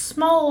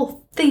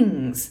small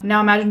things?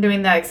 Now imagine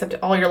doing that, except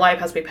all your life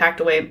has to be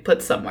packed away and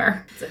put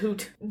somewhere. It's a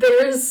hoot.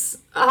 There's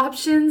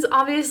options,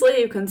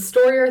 obviously. You can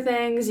store your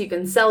things, you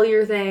can sell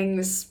your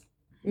things.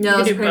 No,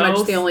 that's pretty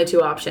much the only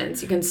two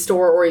options. You can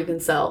store or you can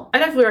sell. I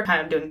definitely were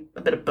kind of doing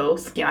a bit of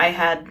both. I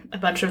had a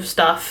bunch of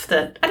stuff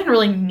that I didn't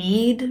really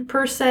need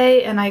per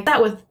se, and I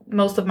sat with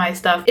most of my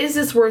stuff. Is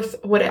this worth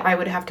what I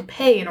would have to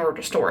pay in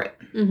order to store it?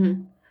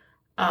 Mm-hmm.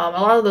 A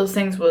lot of those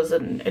things was a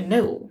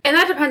no. And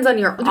that depends on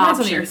your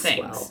options on your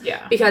things. Well.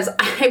 Yeah. Because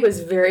I was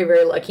very,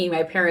 very lucky.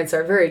 My parents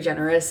are very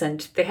generous,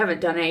 and they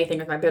haven't done anything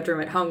with my bedroom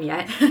at home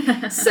yet.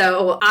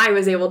 So I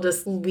was able to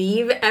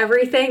leave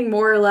everything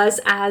more or less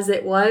as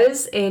it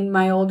was in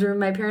my old room,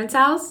 my parents'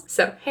 house.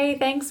 So, hey,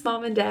 thanks,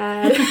 Mom and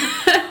Dad.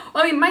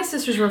 Well, I mean, my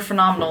sisters were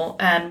phenomenal,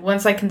 and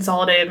once I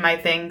consolidated my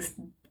things,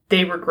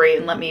 they were great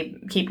and let me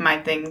keep my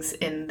things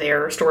in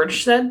their storage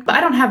shed. But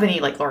I don't have any,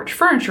 large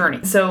furniture or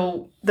anything.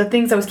 So the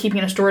things I was keeping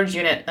in a storage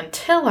unit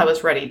until I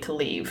was ready to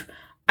leave,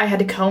 I had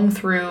to comb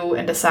through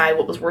and decide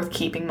what was worth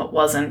keeping, what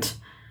wasn't,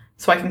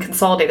 so I can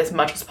consolidate as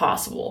much as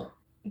possible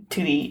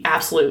to the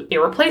absolute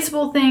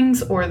irreplaceable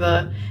things, or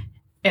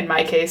in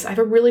my case, I have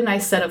a really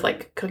nice set of,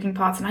 cooking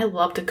pots, and I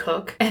love to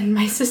cook. And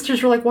my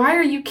sisters were like, why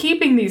are you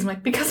keeping these? I'm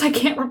like, because I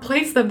can't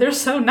replace them. They're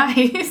so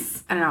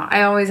nice. I don't know.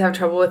 I always have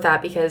trouble with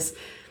that, because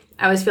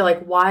I always feel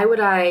like, why would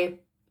I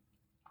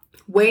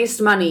waste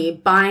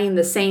money buying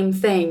the same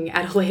thing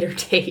at a later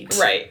date?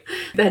 Right.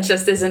 That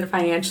just isn't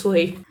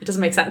financially, it doesn't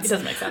make sense. It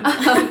doesn't make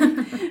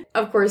sense.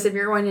 Of course, if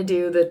you're going to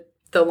do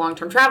the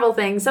long-term travel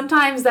thing,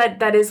 sometimes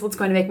that is what's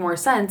going to make more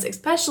sense,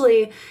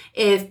 especially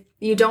if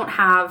you don't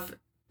have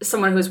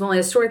someone who's willing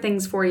to store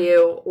things for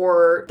you,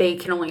 or they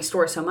can only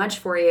store so much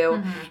for you.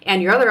 Mm-hmm.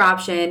 And your other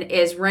option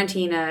is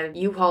renting a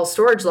U-Haul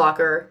storage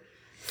locker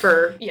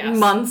for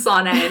months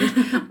on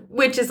end,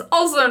 which is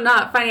also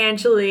not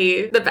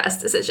financially the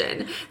best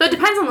decision. But it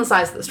depends on the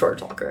size of the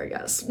storage locker, I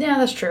guess. Yeah,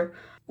 that's true.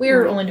 We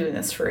were only doing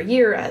this for a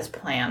year as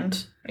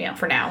planned,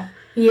 for now.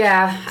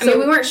 Yeah. I mean,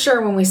 we weren't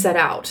sure when we set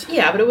out.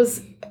 Yeah, but it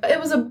was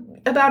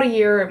about a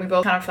year, and we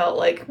both kind of felt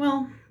like,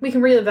 well, we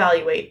can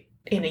reevaluate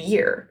in a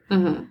year.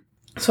 Mm-hmm.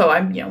 So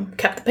I,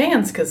 kept the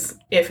pans, because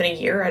if in a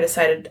year I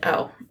decided,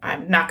 oh,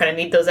 I'm not going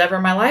to need those ever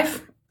in my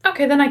life,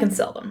 okay, then I can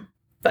sell them.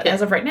 But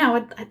as of right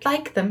now, I'd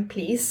like them,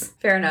 please.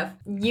 Fair enough.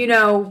 You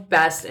know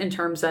best in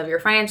terms of your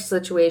financial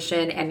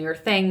situation and your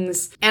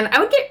things. And I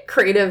would get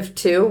creative,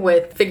 too,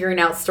 with figuring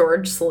out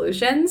storage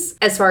solutions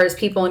as far as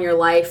people in your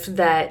life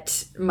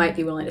that might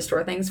be willing to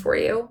store things for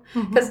you.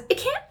 Because it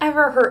can't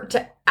ever hurt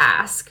to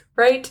ask,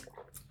 right?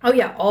 Oh,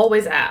 yeah.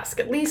 Always ask.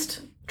 At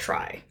least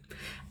try.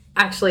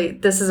 Actually,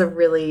 this is a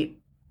really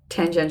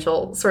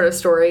tangential sort of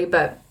story,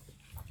 but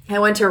I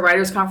went to a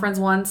writers' conference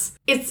once.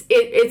 It's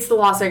the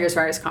Las Vegas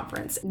Writers'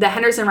 Conference. The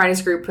Henderson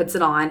Writers Group puts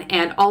it on,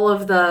 and all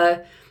of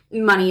the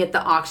money at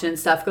the auction and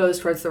stuff goes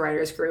towards the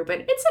writers group,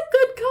 and it's a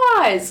good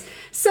cause.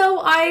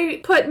 So I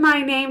put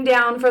my name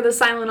down for the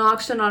silent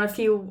auction on a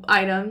few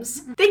items,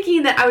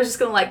 thinking that I was just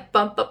gonna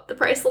bump up the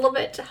price a little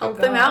bit to help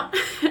them out.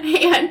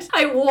 And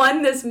I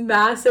won this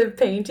massive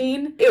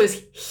painting. It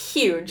was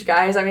huge,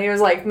 guys. I mean, it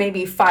was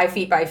maybe 5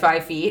 feet by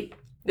 5 feet.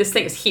 This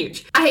thing is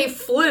huge. I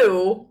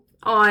flew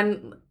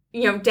on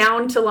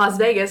down to Las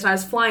Vegas, and I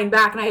was flying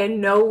back, and I had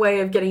no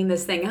way of getting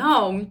this thing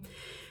home.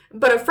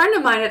 But a friend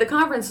of mine at the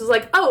conference was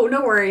like, oh,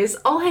 no worries.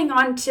 I'll hang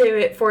on to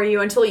it for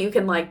you until you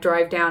can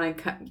drive down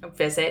and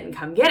visit and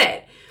come get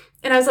it.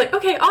 And I was like,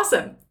 okay,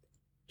 awesome.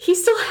 He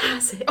still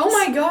has it. Oh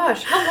my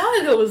gosh. How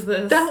long ago was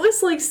this? That was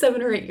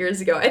 7 or 8 years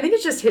ago. I think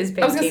it's just his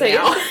painting. I was going to say,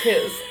 now. It's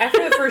his.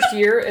 After the first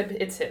year,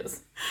 it's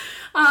his.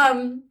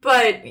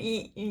 But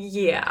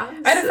yeah.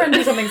 I had a friend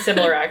do something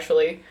similar,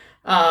 actually.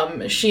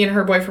 She and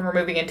her boyfriend were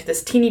moving into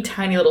this teeny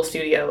tiny little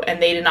studio,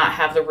 and they did not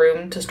have the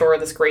room to store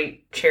this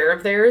great chair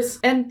of theirs.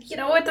 And,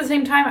 at the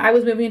same time, I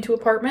was moving into an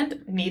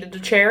apartment, needed a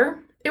chair.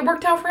 It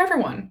worked out for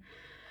everyone.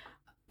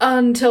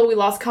 Until we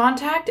lost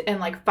contact,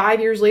 and 5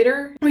 years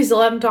later, we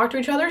still haven't talked to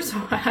each other, so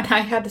I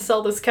had to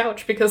sell this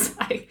couch because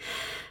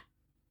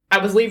I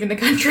was leaving the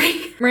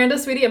country. Miranda,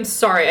 sweetie, I'm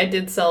sorry I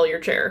did sell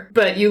your chair,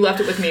 but you left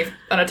it with me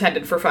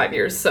unattended for 5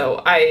 years, so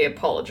I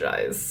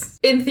apologize.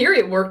 In theory,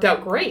 it worked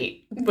out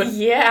great, but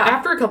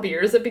after a couple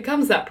years, it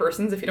becomes that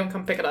person's if you don't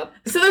come pick it up.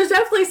 So there's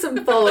definitely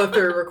some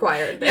follow-through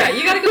required there. Yeah,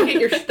 you gotta go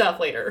get your stuff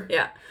later.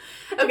 Yeah.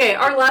 Okay,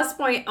 our last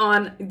point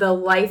on the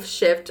life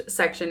shift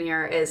section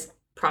here is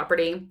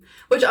property,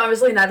 which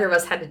obviously neither of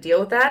us had to deal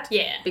with that.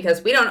 Yeah.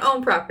 Because we don't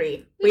own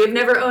property. We have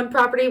never owned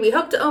property. We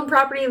hope to own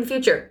property in the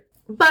future.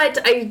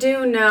 But I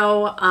do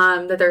know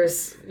that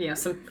there's,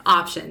 some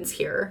options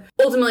here.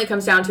 Ultimately, it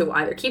comes down to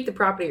either keep the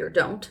property or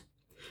don't.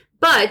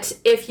 But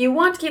if you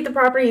want to keep the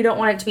property, you don't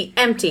want it to be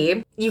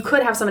empty, you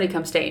could have somebody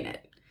come stay in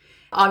it.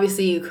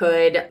 Obviously, you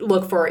could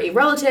look for a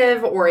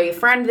relative or a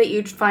friend that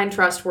you find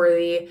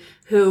trustworthy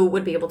who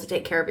would be able to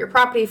take care of your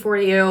property for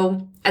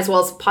you, as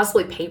well as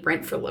possibly pay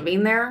rent for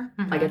living there,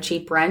 like a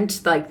cheap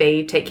rent. Like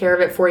they take care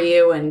of it for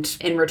you and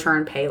in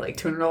return pay like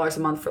 $200 a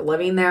month for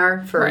living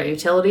there for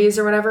utilities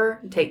or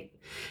whatever.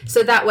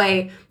 So that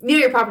way,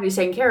 your property is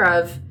taken care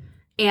of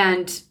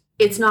and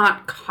it's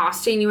not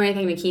costing you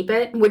anything to keep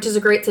it, which is a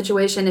great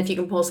situation if you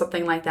can pull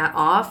something like that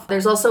off.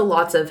 There's also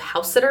lots of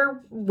house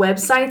sitter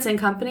websites and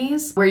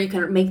companies where you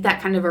can make that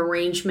kind of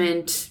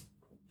arrangement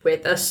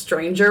with a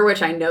stranger,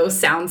 which I know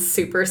sounds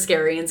super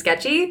scary and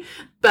sketchy,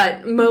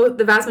 but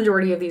the vast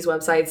majority of these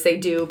websites, they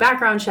do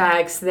background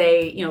checks,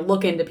 they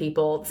look into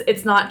people.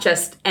 It's not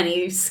just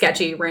any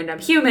sketchy random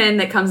human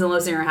that comes and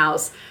lives in your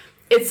house.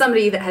 It's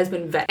somebody that has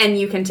been vetted, and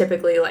you can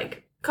typically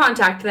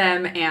contact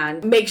them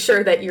and make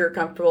sure that you're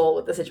comfortable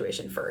with the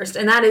situation first.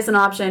 And that is an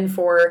option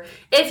for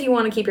if you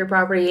want to keep your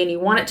property and you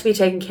want it to be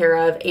taken care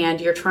of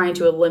and you're trying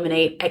to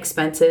eliminate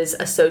expenses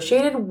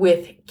associated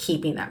with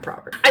keeping that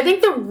property. I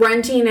think the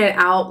renting it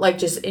out,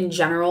 just in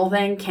general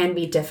thing, can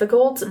be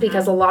difficult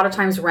because a lot of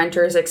times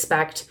renters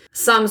expect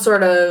some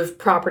sort of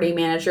property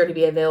manager to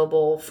be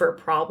available for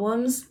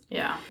problems.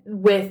 Yeah.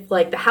 With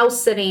the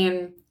house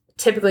sitting,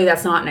 typically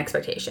that's not an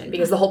expectation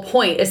because the whole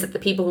point is that the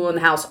people who own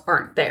the house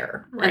aren't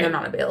there and they're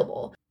not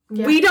available.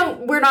 Yeah.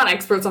 We're not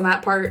experts on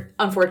that part,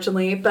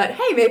 unfortunately, but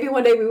hey, maybe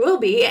one day we will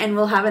be and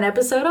we'll have an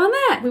episode on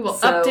that. We will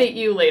update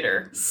you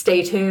later.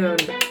 Stay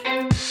tuned.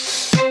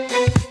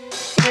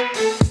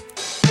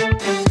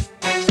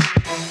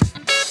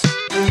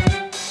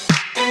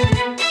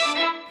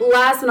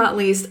 Last but not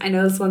least, I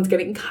know this one's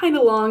getting kind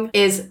of long,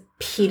 is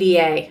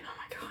PDA.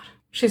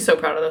 She's so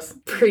proud of this.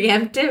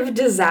 Preemptive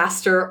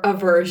disaster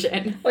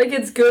aversion.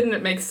 It's good and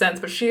it makes sense,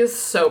 but she is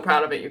so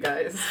proud of it, you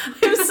guys.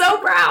 I'm so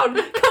proud.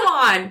 Come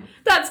on.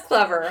 That's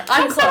clever.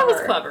 I'm clever. That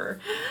was clever.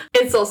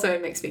 It's also,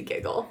 it makes me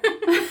giggle.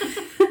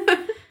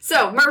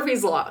 So,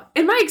 Murphy's Law.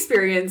 In my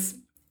experience,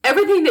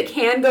 everything that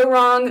can go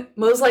wrong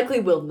most likely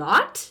will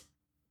not.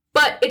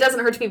 But it doesn't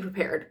hurt to be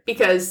prepared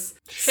because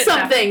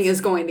something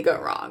is going to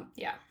go wrong.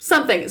 Yeah.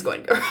 Something is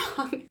going to go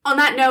wrong. On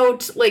that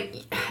note,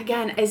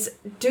 again,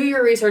 do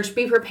your research,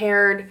 be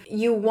prepared.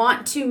 You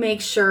want to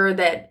make sure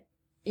that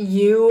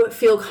you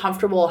feel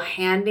comfortable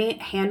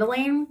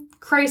handling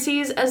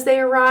crises as they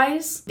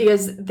arise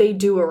because they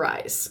do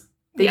arise.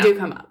 They do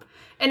come up.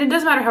 And it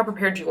doesn't matter how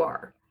prepared you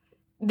are.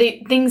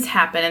 Things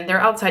happen and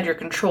they're outside your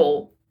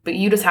control. But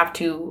you just have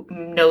to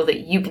know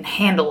that you can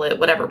handle it,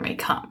 whatever may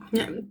come.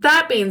 Yeah.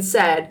 That being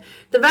said,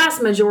 the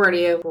vast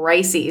majority of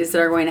crises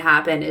that are going to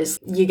happen is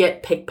you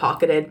get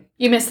pickpocketed.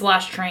 You missed the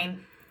last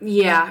train.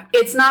 Yeah.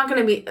 It's not going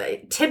to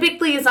be,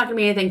 typically it's not going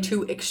to be anything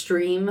too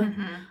extreme.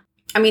 Mm-hmm.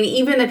 I mean,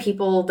 even the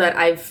people that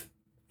I've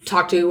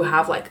talked to who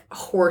have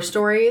horror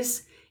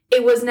stories,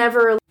 it was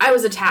never, I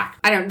was attacked.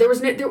 There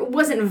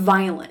wasn't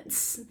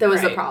violence that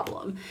was the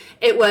problem.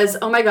 It was,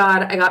 oh my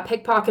God, I got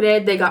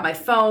pickpocketed. They got my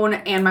phone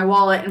and my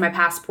wallet and my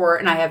passport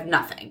and I have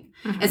nothing.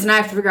 Mm-hmm. And so now I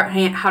have to figure out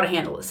how to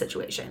handle the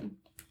situation.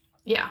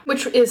 Yeah.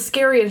 Which is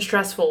scary and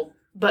stressful,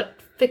 but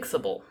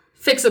fixable.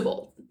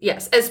 Fixable,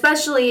 yes.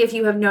 Especially if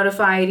you have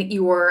notified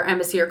your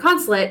embassy or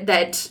consulate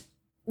that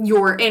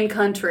you're in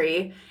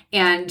country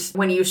and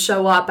when you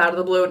show up out of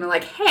the blue and are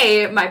like,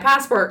 hey, my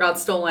passport got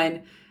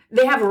stolen,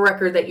 they have a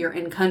record that you're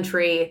in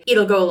country,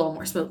 it'll go a little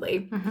more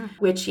smoothly. Mm-hmm.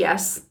 Which,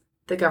 yes,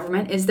 the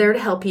government is there to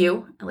help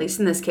you, at least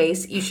in this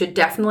case. You should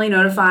definitely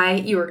notify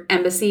your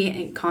embassy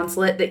and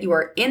consulate that you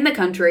are in the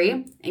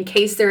country in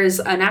case there is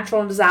a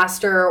natural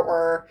disaster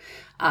or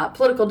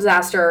political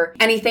disaster,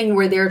 anything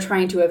where they're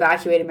trying to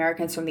evacuate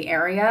Americans from the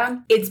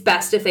area. It's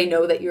best if they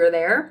know that you're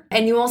there.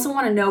 And you also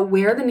want to know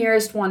where the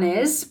nearest one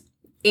is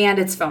and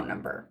its phone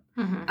number.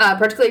 Mm-hmm.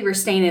 Particularly if you're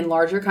staying in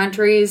larger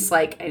countries,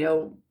 I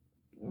know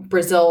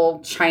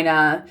Brazil,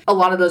 China, a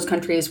lot of those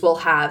countries will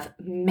have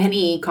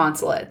many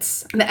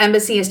consulates. The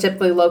embassy is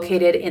typically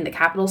located in the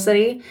capital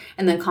city,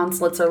 and then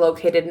consulates are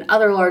located in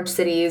other large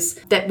cities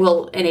that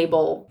will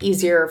enable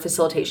easier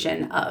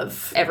facilitation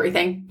of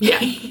everything. Yeah.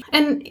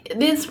 And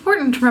it's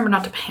important to remember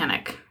not to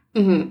panic.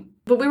 Mm-hmm.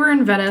 But we were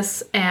in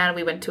Venice, and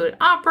we went to an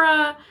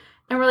opera,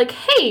 and we're like,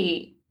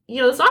 hey,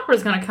 this opera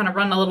is going to kind of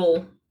run a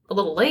little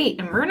late,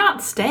 and we're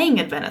not staying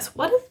in Venice.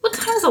 What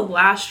time is the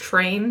last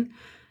train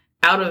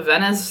out of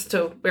Venice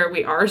to where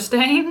we are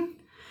staying?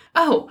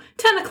 Oh,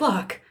 10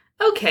 o'clock.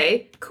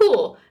 Okay,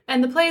 cool.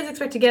 And the play is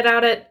expected to get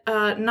out at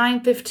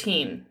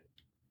 9:15.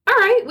 All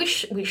right, we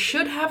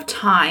should have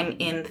time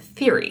in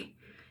theory.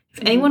 If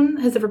anyone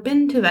has ever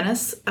been to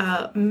Venice,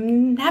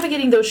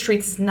 navigating those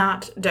streets is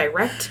not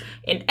direct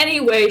in any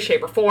way,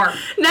 shape, or form.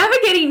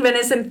 Navigating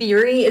Venice in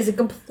theory is a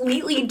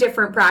completely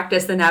different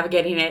practice than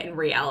navigating it in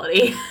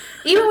reality.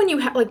 Even when you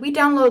have, we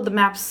download the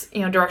maps,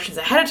 directions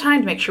ahead of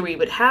time to make sure we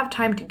would have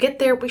time to get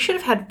there, we should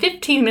have had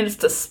 15 minutes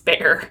to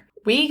spare.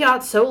 We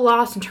got so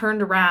lost and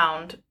turned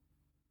around.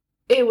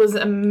 It was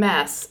a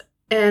mess,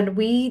 and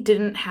we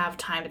didn't have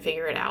time to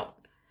figure it out.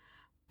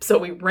 So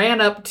we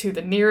ran up to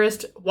the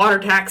nearest water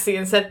taxi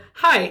and said,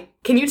 hi,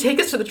 can you take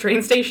us to the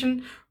train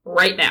station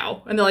right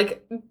now? And they're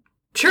like,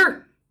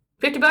 sure.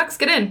 $50,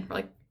 get in. We're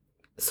like,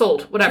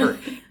 sold, whatever.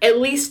 At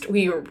least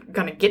we were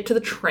going to get to the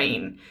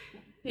train.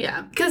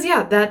 Yeah. Because,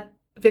 yeah, that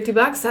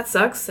 $50, that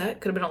sucks. That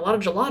could have been a lot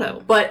of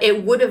gelato. But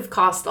it would have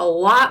cost a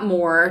lot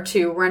more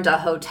to rent a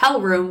hotel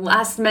room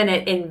last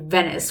minute in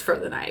Venice for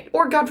the night.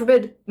 Or, God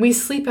forbid, we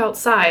sleep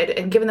outside,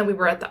 and given that we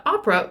were at the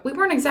opera, we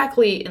weren't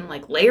exactly in,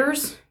 like,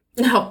 layers.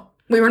 No,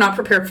 we were not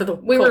prepared for the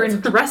We cold. were in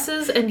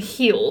dresses and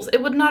heels.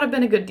 It would not have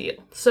been a good deal.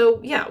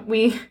 So, yeah,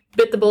 we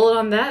bit the bullet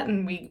on that,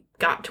 and we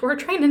got to our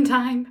train in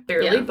time.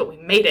 Barely, but we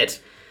made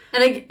it.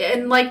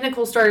 And like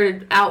Nicole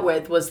started out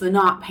with, was the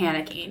not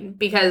panicking.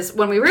 Because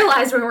when we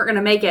realized we weren't going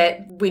to make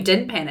it, we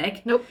didn't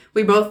panic. Nope.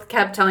 We both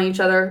kept telling each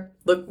other,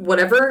 look,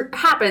 whatever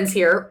happens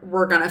here,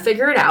 we're going to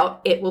figure it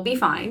out. It will be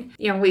fine.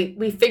 You know,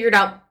 we figured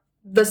out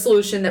the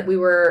solution that we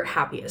were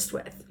happiest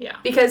with. Yeah.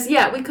 Because,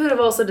 yeah, we could have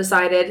also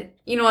decided,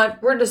 you know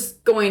what, we're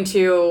just going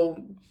to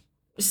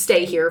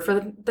stay here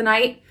for the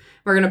night.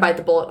 We're going to bite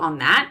the bullet on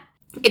that.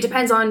 It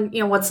depends on, you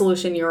know, what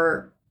solution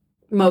you're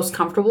most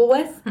comfortable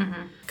with.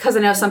 Because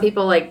I know some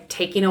people like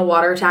taking a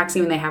water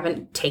taxi when they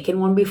haven't taken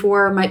one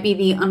before might be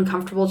the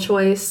uncomfortable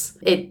choice.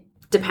 It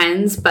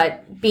depends,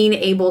 but being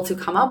able to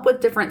come up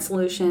with different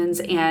solutions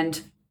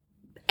and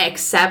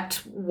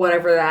accept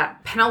whatever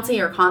that penalty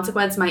or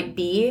consequence might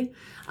be,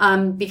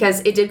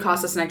 because it did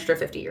cost us an extra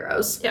 50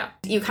 euros. Yeah.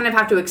 You kind of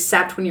have to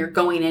accept when you're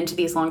going into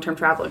these long-term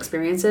travel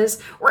experiences,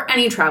 or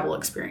any travel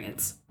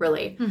experience,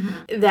 really,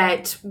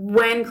 that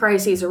when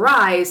crises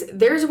arise,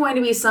 there's going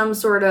to be some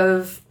sort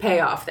of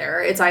payoff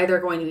there. It's either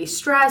going to be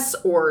stress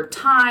or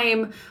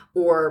time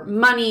or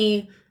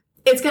money.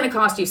 It's going to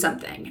cost you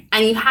something.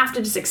 And you have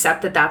to just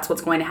accept that that's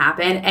what's going to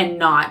happen and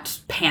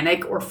not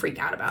panic or freak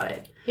out about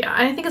it. Yeah,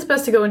 and I think it's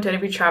best to go into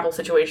every travel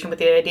situation with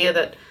the idea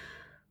that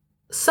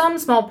some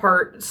small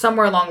part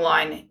somewhere along the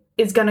line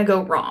is going to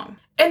go wrong.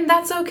 And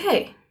that's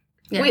okay.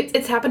 Yeah.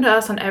 It's happened to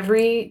us on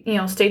every,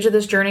 stage of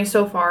this journey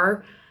so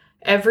far.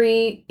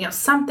 Every,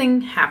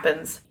 something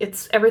happens.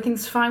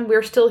 Everything's fine.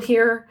 We're still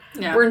here.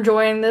 Yeah. We're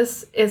enjoying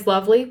this. It's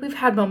lovely. We've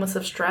had moments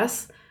of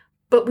stress,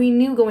 but we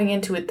knew going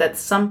into it that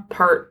some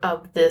part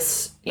of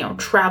this,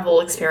 travel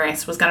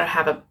experience was going to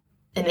have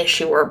an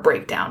issue or a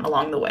breakdown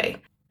along the way.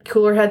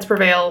 Cooler heads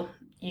prevail.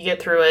 You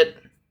get through it.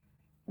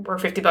 We're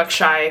 $50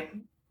 shy,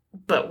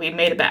 but we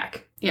made it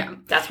back. Yeah.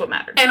 That's what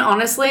matters. And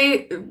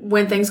honestly,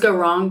 when things go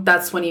wrong,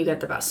 that's when you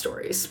get the best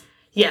stories.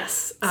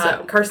 Yes.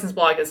 So. Carson's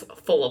blog is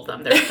full of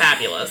them. They're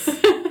fabulous.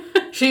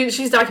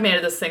 She's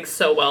documented this thing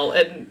so well.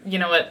 And you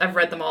know what? I've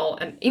read them all.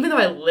 And even though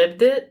I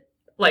lived it,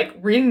 like,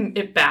 reading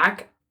it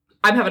back,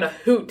 I'm having a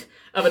hoot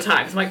of a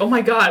time. So I'm like, oh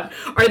my God,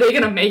 are they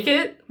going to make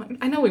it? I'm like,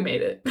 I know we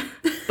made it.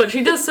 But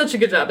she does such a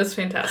good job. It's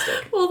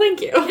fantastic. Well,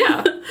 thank you.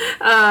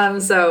 Yeah.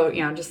 So,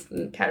 just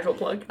Casual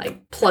plug.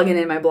 like plugging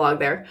in my blog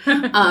there.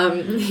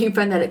 You can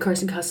find that at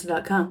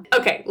carsoncosta.com.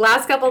 Okay,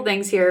 last couple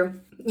things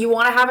here. You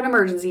want to have an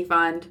emergency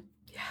fund.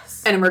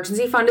 Yes. An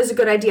emergency fund is a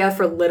good idea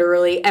for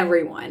literally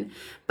everyone.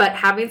 But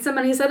having some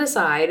money set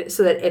aside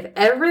so that if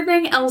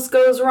everything else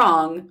goes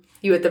wrong,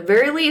 you at the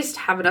very least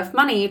have enough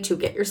money to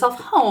get yourself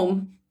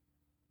home.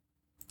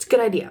 It's a good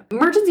idea.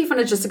 Emergency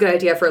fund is just a good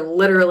idea for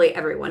literally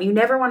everyone. You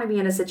never want to be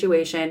in a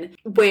situation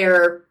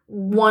where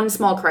one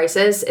small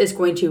crisis is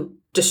going to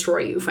destroy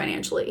you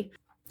financially,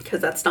 because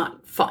that's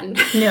not fun.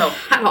 No.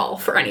 At all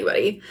for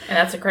anybody. And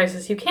that's a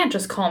crisis you can't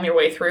just calm your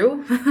way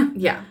through.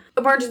 Yeah.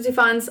 Emergency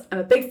funds, I'm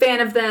a big fan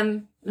of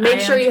them.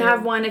 Make sure you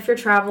have one if you're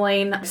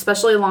traveling,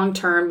 especially long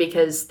term,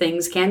 because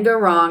things can go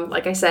wrong.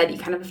 Like I said, you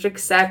kind of have to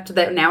accept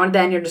that now and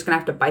then you're just going to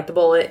have to bite the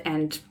bullet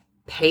and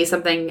pay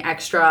something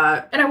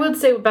extra. And I would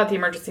say about the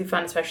emergency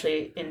fund,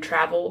 especially in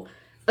travel,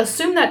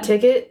 assume that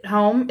ticket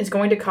home is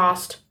going to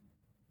cost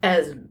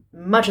as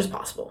much as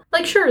possible.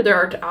 Like, sure, there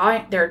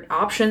are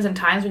options and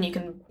times when you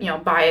can,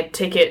 buy a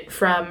ticket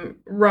from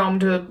Rome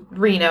to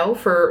Reno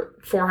for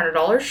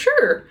 $400.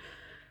 Sure.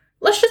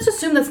 Let's just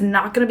assume that's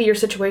not going to be your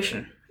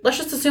situation. Let's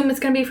just assume it's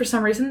going to be, for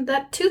some reason,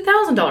 that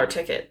 $2,000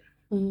 ticket.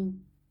 Mm-hmm.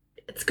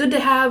 It's good to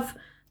have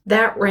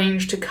that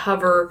range to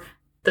cover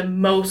the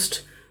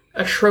most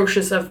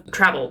atrocious of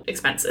travel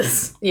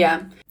expenses.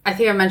 Yeah. I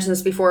think I've mentioned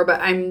this before,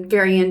 but I'm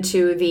very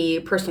into the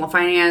personal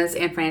finance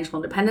and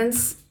financial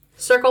independence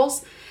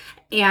circles.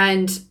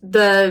 And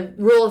the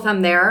rule of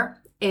thumb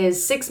there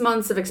is 6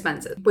 months of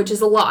expenses, which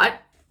is a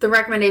lot. The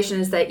recommendation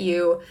is that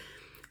you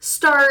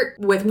start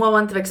with 1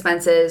 month of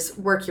expenses,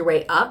 work your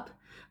way up.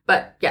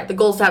 But yeah, the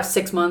goal is to have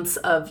 6 months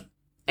of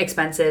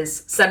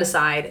expenses set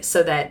aside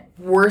so that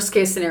worst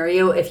case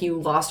scenario, if you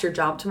lost your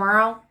job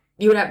tomorrow,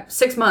 you would have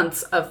 6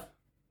 months of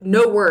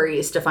no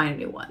worries to find a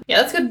new one.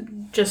 Yeah, that's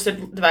good, just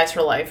advice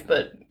for life.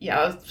 But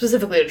yeah,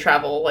 specifically to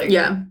travel,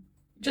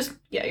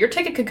 your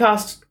ticket could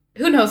cost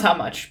who knows how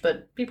much,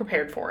 but be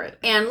prepared for it.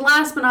 And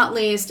last but not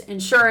least,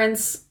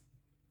 insurance.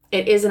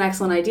 It is an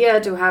excellent idea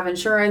to have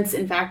insurance.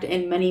 In fact,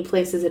 in many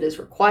places it is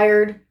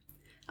required.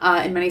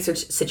 In many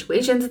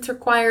situations it's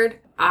required.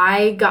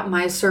 I got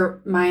my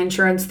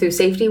insurance through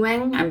Safety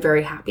Wing. I'm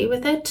very happy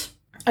with it.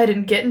 I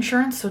didn't get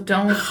insurance, so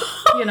don't,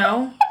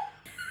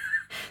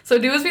 So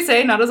do as we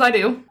say, not as I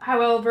do.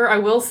 However, I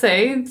will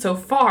say, so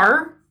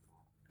far,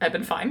 I've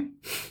been fine.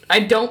 I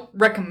don't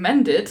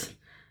recommend it,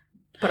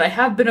 but I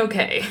have been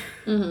okay.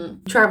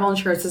 Mm-hmm. Travel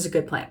insurance is a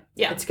good plan.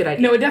 Yeah. It's a good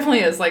idea. No, it definitely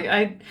is. Like,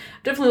 I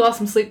definitely lost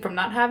some sleep from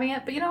not having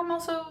it, but, I'm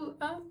also,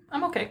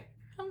 I'm okay.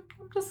 I'm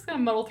just going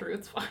to muddle through.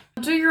 It's fine.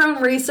 Do your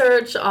own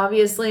research.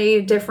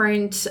 Obviously,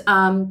 different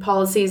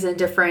policies and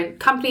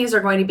different companies are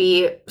going to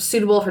be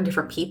suitable for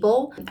different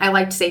people. I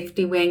liked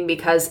Safety Wing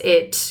because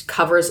it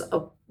covers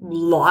a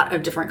lot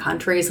of different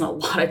countries and a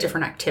lot of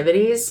different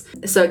activities.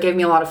 So it gave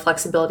me a lot of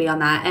flexibility on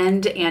that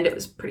end, and it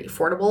was pretty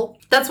affordable.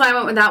 That's why I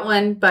went with that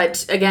one.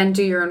 But again,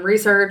 do your own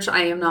research.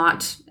 I am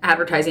not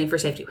advertising for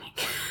Safety Wing.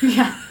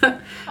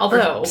 Yeah.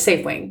 Although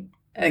Safe Wing,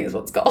 I think is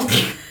what it's called.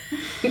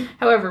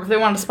 However, if they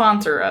want to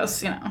sponsor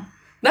us,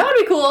 That would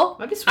be cool.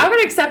 That'd be sweet. I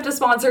would accept a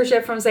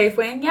sponsorship from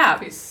Safewing. Yeah.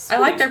 I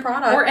like their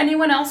product. Or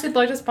anyone else who'd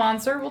like to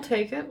sponsor, we'll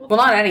take it. Well,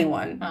 not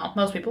anyone. Well,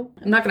 most people.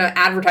 I'm not going to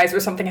advertise for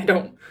something I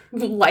don't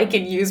like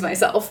and use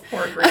myself.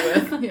 Or agree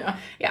with. Yeah.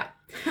 Yeah.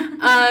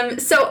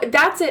 So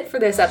that's it for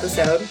this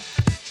episode.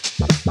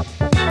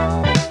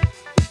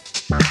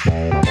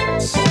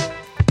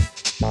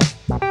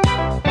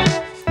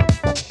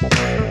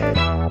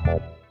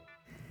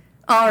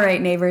 All right,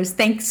 neighbors.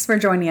 Thanks for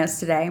joining us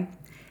today.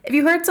 If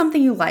you heard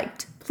something you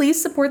liked,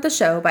 please support the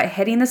show by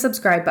hitting the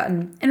subscribe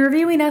button and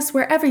reviewing us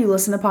wherever you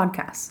listen to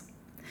podcasts.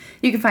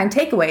 You can find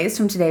takeaways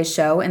from today's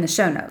show in the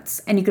show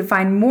notes, and you can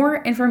find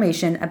more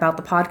information about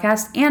the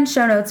podcast and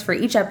show notes for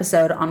each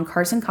episode on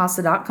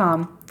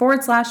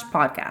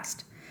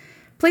carsoncosta.com/podcast.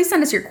 Please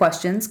send us your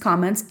questions,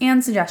 comments,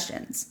 and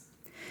suggestions.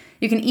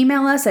 You can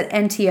email us at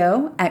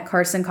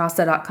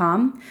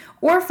nto@carsoncosta.com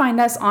or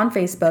find us on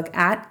Facebook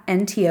at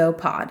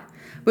ntopod.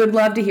 We would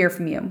love to hear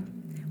from you.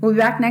 We'll be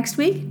back next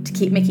week to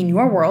keep making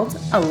your world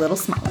a little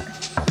smaller.